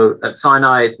 So at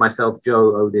Sinai, it's myself,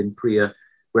 Joe, Odin, Priya,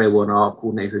 Greywood, our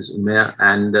coordinators, Umair,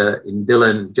 and in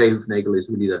DILAN, Jay Hoofnagel is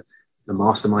really the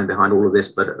mastermind behind all of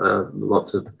this, but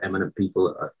lots of eminent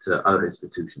people at other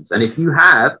institutions. And if you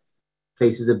have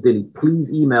cases of DILI,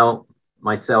 please email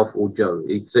myself or Joe.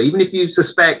 So even if you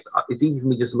suspect, it's easy for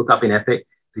me just to look up in Epic.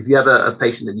 If you have a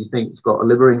patient that you think has got a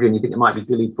liver injury and you think it might be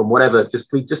DILI from whatever,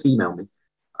 please just email me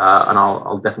and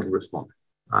I'll definitely respond.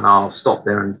 And I'll stop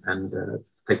there and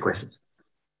take questions.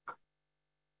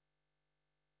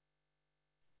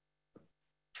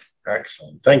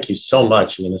 Excellent. Thank you so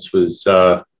much. I mean, this was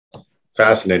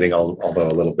fascinating, although a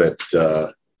little bit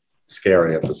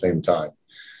scary at the same time.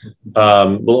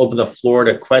 We'll open the floor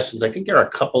to questions. I think there are a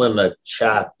couple in the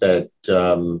chat that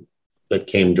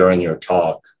came during your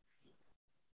talk.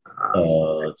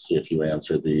 Let's see if you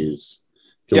answered these.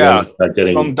 Yeah,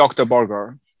 from Dr.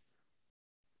 Borger.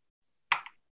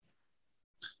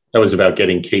 That was about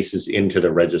getting cases into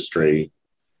the registry.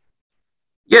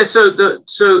 Yeah, so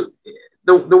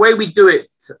the way we do it,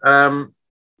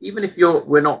 even if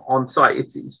we're not on site,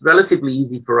 it's relatively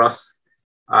easy for us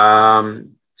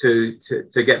to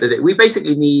get the data. We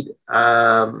basically need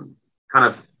kind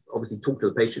of obviously talk to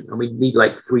the patient, and we need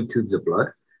like 3 tubes of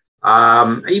blood.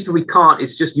 And even if we can't,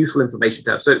 it's just useful information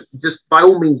to have. So just by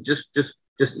all means,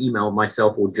 just email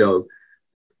myself or Joe.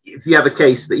 If you have a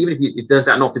case that even if it turns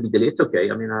out not to be DILI, it's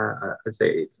okay. I mean, I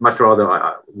say much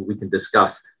rather we can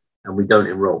discuss and we don't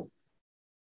enroll.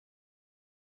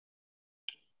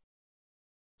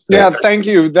 Yeah, thank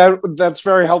you. That's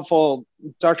very helpful,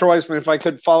 Dr. Weissman. If I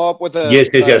could follow up with a yes.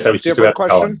 I was different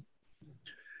question.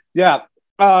 Yeah,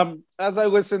 As I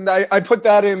listened, I put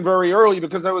that in very early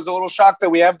because I was a little shocked that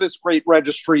we have this great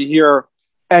registry here.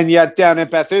 And yet down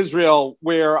at Beth Israel,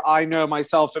 where I know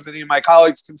myself and many of my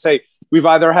colleagues can say we've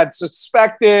either had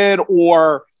suspected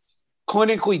or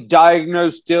clinically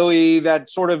diagnosed DILI that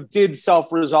sort of did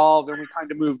self-resolve and we kind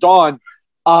of moved on.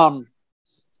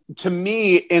 To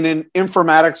me, in an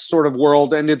informatics sort of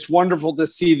world, and it's wonderful to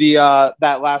see the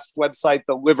that last website,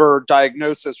 the liver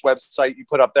diagnosis website you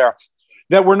put up there,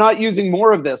 that we're not using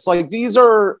more of this. Like these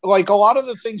are like a lot of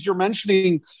the things you're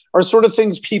mentioning are sort of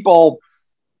things people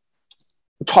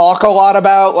talk a lot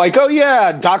about, like, oh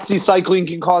yeah, doxycycline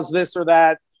can cause this or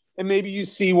that. And maybe you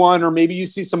see one, or maybe you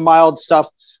see some mild stuff.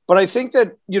 But I think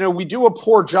that, you know, we do a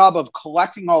poor job of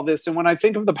collecting all this. And when I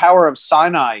think of the power of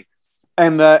Sinai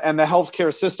and the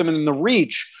healthcare system and the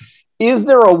reach, is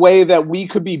there a way that we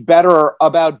could be better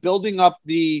about building up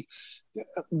the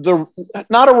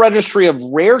not a registry of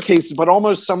rare cases, but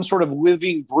almost some sort of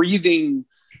living, breathing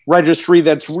registry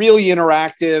that's really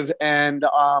interactive and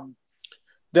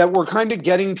that we're kind of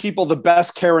getting people the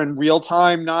best care in real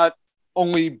time, not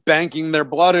only banking their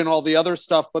blood and all the other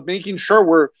stuff, but making sure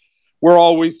we're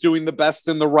always doing the best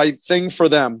and the right thing for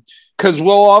them. Because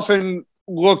we'll often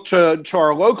look to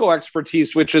our local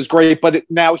expertise, which is great, but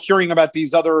now hearing about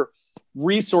these other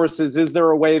resources, is there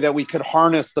a way that we could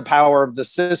harness the power of the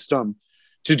system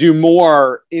to do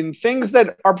more in things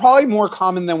that are probably more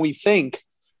common than we think,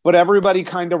 but everybody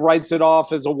kind of writes it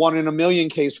off as a 1 in a million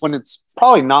case when it's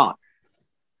probably not?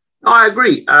 No, I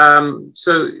agree.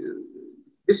 So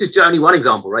this is only one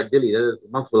example, right, DILI? There are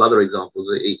multiple other examples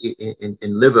in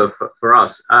liver for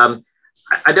us.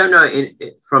 I don't know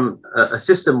from a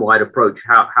system-wide approach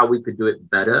how we could do it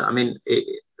better. I mean,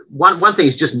 one thing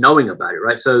is just knowing about it,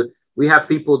 right? So we have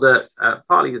people that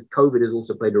partly COVID has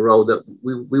also played a role, that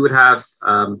we would have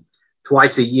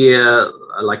twice a year,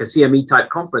 like a CME type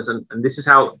conference. And this is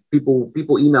how people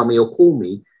email me or call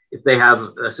me if they have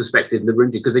a suspected liver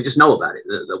injury, because they just know about it,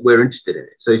 that we're interested in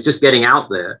it. So it's just getting out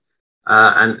there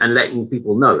and letting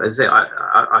people know. As I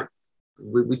say,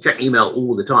 we check email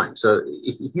all the time. So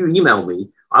if you email me,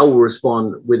 I will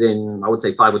respond within, I would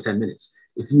say, 5 or 10 minutes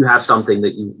if you have something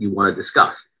that you want to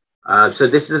discuss. So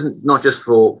this isn't not just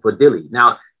for DILI.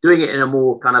 Now, doing it in a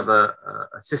more kind of a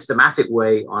systematic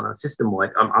way on a system-wide,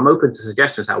 I'm open to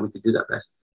suggestions how we could do that best.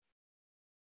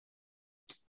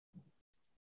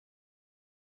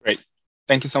 Great.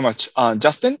 Thank you so much.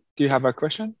 Justin, do you have a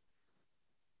question?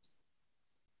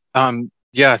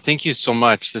 Yeah, thank you so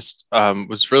much. This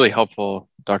was really helpful,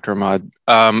 Dr. Ahmad.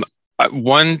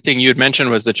 One thing you had mentioned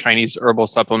was the Chinese herbal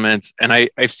supplements, and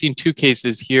I've seen 2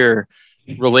 cases here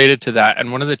related to that.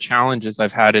 And one of the challenges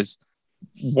I've had is,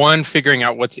 1, figuring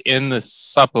out what's in the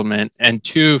supplement, and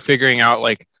 2, figuring out,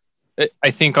 like,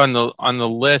 I think on the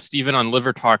list, even on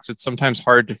Liver Talks, it's sometimes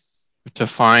hard to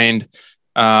find,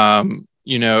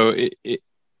 you know,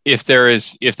 if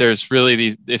there's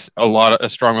really a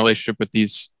strong relationship with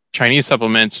these Chinese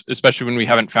supplements, especially when we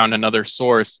haven't found another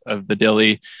source of the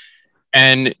DILI.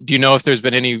 And do you know if there's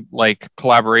been any like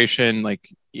collaboration, like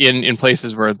in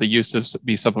places where the use of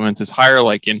these supplements is higher,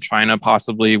 like in China,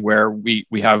 possibly, where we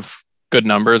have good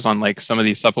numbers on like some of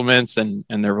these supplements and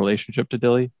their relationship to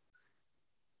DILI?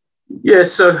 Yeah.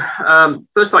 So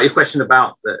first part of your question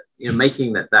about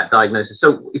making that diagnosis.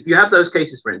 So if you have those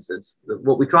cases, for instance,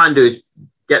 what we try and do is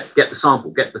get the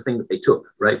sample, get the thing that they took,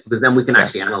 right? Because then we can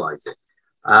actually analyze it.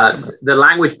 The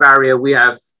language barrier, we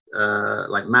have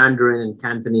like Mandarin and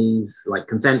Cantonese, like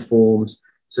consent forms.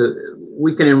 So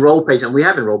we can enroll patients, and we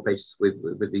have enrolled patients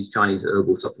with these Chinese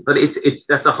herbal supplements. But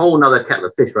that's a whole nother kettle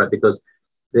of fish, right? Because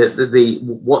the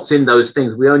what's in those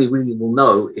things, we only really will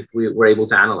know if we're able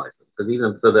to analyze them. Because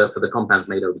even for the compounds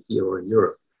made over here or in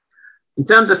Europe. In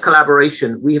terms of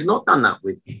collaboration, we have not done that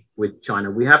with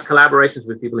China. We have collaborations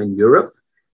with people in Europe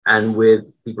and with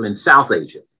people in South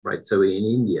Asia, right? So in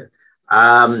India.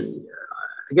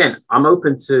 Again, I'm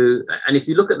open to, and if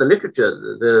you look at the literature,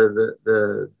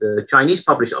 the Chinese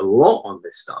publish a lot on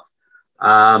this stuff.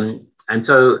 And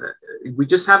so we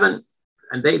just haven't,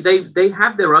 and they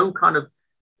have their own kind of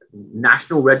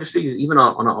national registry, even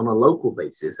on a local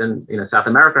basis. And, South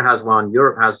America has one,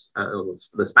 Europe has,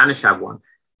 the Spanish have one.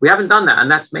 We haven't done that. And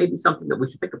that's maybe something that we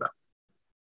should think about.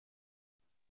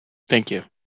 Thank you.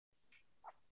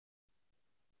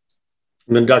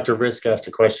 And then Dr. Risk asked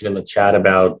a question in the chat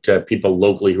about people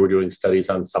locally who are doing studies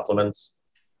on supplements,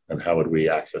 and how would we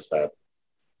access that?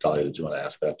 Talia, did you want to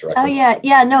ask that directly? Oh,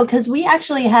 yeah, no, because we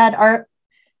actually I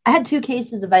had 2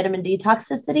 cases of vitamin D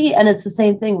toxicity, and it's the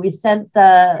same thing. We sent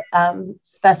the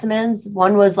specimens.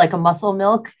 One was like a muscle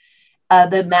milk.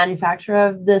 The manufacturer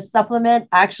of this supplement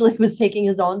actually was taking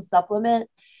his own supplement,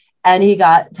 and he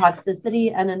got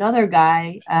toxicity. And another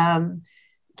guy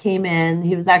came in.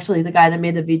 He was actually the guy that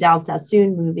made the Vidal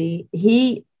Sassoon movie.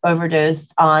 He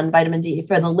overdosed on vitamin D.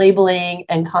 For the labeling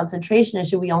and concentration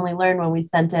issue, we only learned when we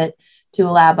sent it to a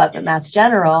lab up at Mass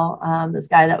General, this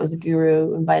guy that was a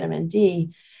guru in vitamin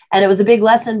D. And it was a big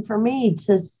lesson for me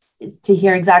to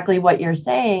hear exactly what you're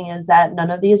saying, is that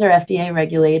none of these are FDA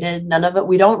regulated. None of it,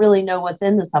 we don't really know what's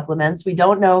in the supplements. We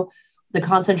don't know the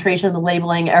concentration, the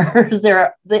labeling errors.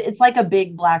 It's like a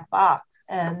big black box.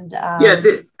 And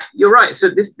you're right. So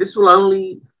this will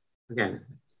only, again,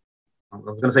 I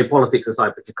was going to say politics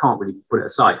aside, but you can't really put it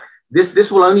aside.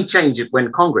 This will only change it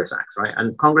when Congress acts, right?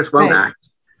 And Congress won't act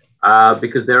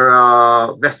because there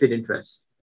are vested interests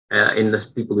in the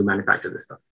people who manufacture this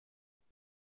stuff.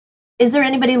 Is there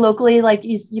anybody locally, like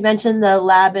you mentioned the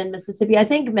lab in Mississippi? I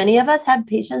think many of us have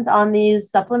patients on these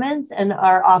supplements and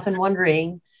are often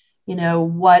wondering,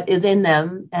 what is in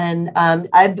them. And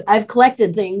I've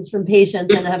collected things from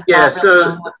patients and have not really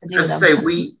known what to do with them. Say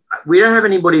we don't have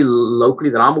anybody locally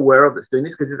that I'm aware of that's doing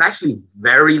this, because it's actually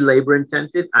very labor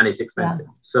intensive and it's expensive.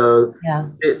 Yeah. So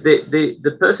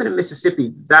the person in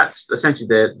Mississippi, that's essentially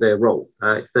their role.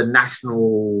 It's the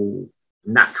National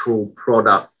Natural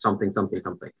Product something.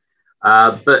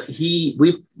 But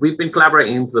we've been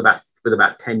collaborating with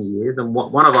about 10 years. And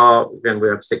one of again, we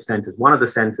have 6 centers. One of the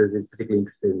centers is particularly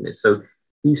interested in this. So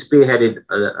he spearheaded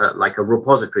like a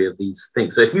repository of these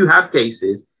things. So if you have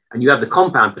cases and you have the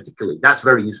compound particularly, that's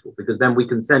very useful, because then we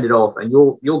can send it off and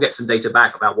you'll get some data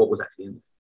back about what was actually in it.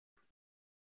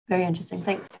 Very interesting.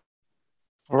 Thanks.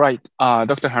 All right.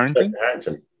 Dr. Harrington.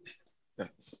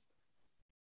 Yes.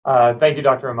 Thank you,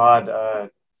 Dr. Ahmad.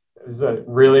 This is a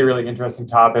really, really interesting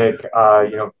topic,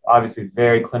 obviously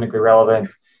very clinically relevant.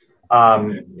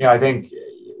 I think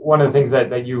one of the things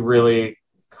that you really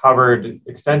covered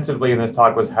extensively in this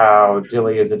talk was how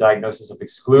DILI is a diagnosis of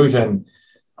exclusion.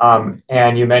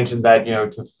 And you mentioned that,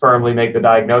 to firmly make the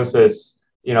diagnosis,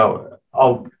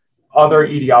 other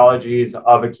etiologies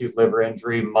of acute liver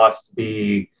injury must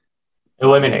be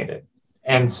eliminated.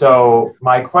 And so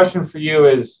my question for you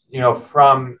is,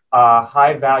 from a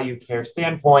high value care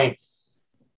standpoint,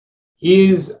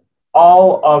 is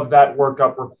all of that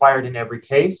workup required in every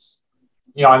case?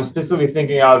 I'm specifically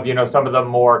thinking of, some of the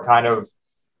more kind of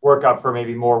workup for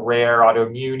maybe more rare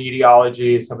autoimmune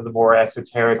etiologies, some of the more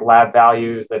esoteric lab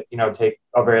values that, take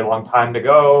a very long time to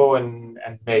go and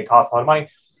may cost a lot of money.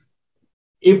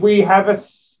 If we have a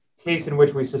case in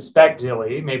which we suspect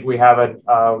DILI, maybe we have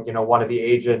one of the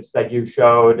agents that you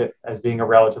showed as being a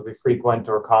relatively frequent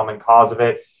or common cause of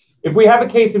it. If we have a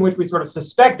case in which we sort of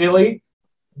suspect DILI,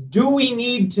 do we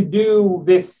need to do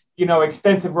this,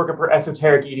 extensive workup for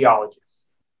esoteric etiologies?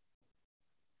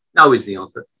 No is the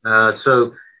answer.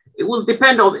 So it will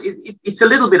depend on, it's a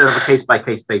little bit of a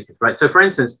case-by-case basis, right? So for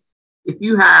instance, if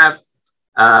you have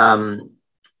a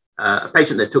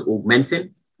patient that took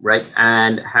Augmentin, right,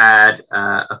 and had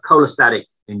a cholestatic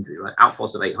injury, right,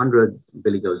 outflows of 800,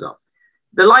 Billy goes up,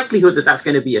 the likelihood that that's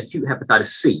going to be acute hepatitis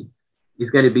C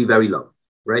is going to be very low,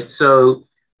 right? So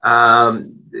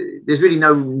there's really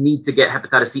no need to get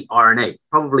hepatitis C RNA,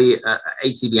 probably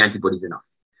HCV antibodies enough.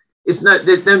 There's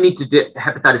no need to do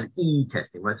hepatitis E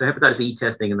testing, right? So hepatitis E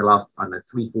testing in the last,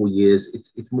 3-4 years,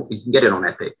 it's more, you can get it on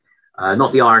EPIC,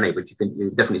 not the RNA, but you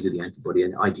definitely do the antibody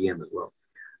and IgM as well.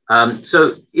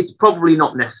 So it's probably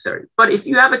not necessary. But if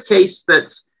you have a case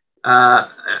that's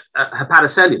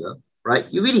hepatocellular, right,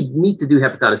 you really need to do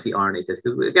hepatitis C RNA test.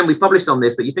 Because again, we published on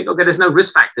this that you think, okay, there's no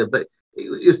risk factor, but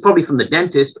it was probably from the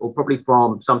dentist or probably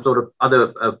from some sort of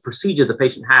other procedure the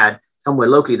patient had somewhere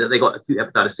locally that they got acute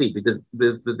hepatitis C, because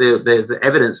there's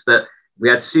evidence that we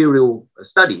had serial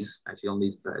studies actually on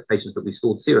these patients that we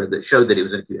stored sera that showed that it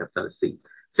was acute hepatitis C.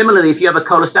 Similarly, if you have a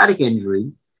cholestatic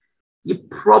injury, you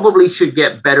probably should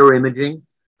get better imaging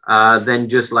than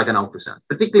just like an ultrasound,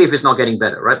 particularly if it's not getting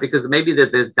better, right? Because maybe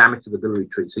there's damage to the biliary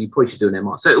tree, so you probably should do an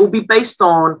MR. So it will be based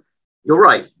on, you're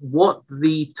right, what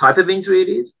the type of injury it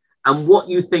is and what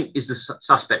you think is the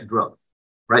suspect drug,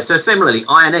 right? So similarly,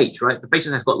 INH, right? The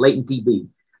patient has got latent TB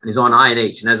and is on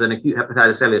INH and has an acute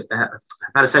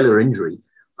hepatocellular injury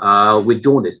with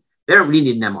jaundice. They don't really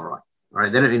need an MRI,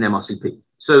 right? They don't need an MRCP.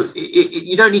 So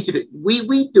you don't need to do,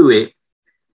 we do it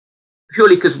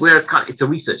purely because it's a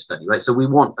research study, right? So we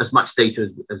want as much data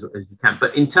as you can.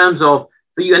 But in terms of,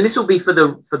 for you, and this will be for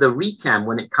the RECAM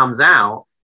when it comes out,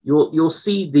 you'll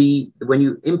see when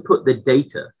you input the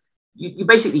data, you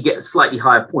basically get slightly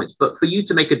higher points. But for you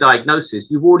to make a diagnosis,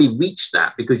 you've already reached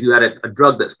that because you had a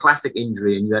drug that's classic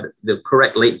injury and you had the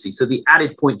correct latency. So the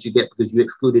added points you get because you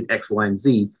excluded X, Y, and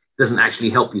Z doesn't actually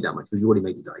help you that much because you already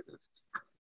made the diagnosis.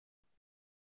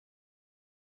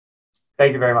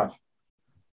 Thank you very much.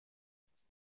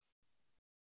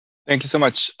 Thank you so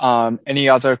much. Any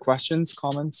other questions,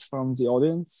 comments from the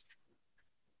audience?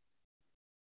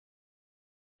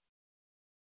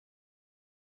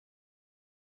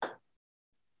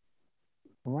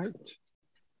 All right.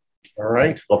 All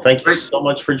right. Well, thank you so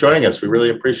much for joining us. We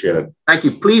really appreciate it. Thank you.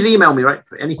 Please email me, right,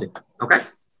 for anything. Okay.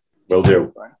 Will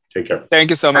do. Take care. Thank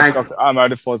you so much, Thanks. Dr.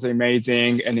 Ahmad, for the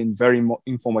amazing and very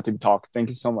informative talk. Thank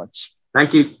you so much.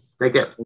 Thank you. Take care.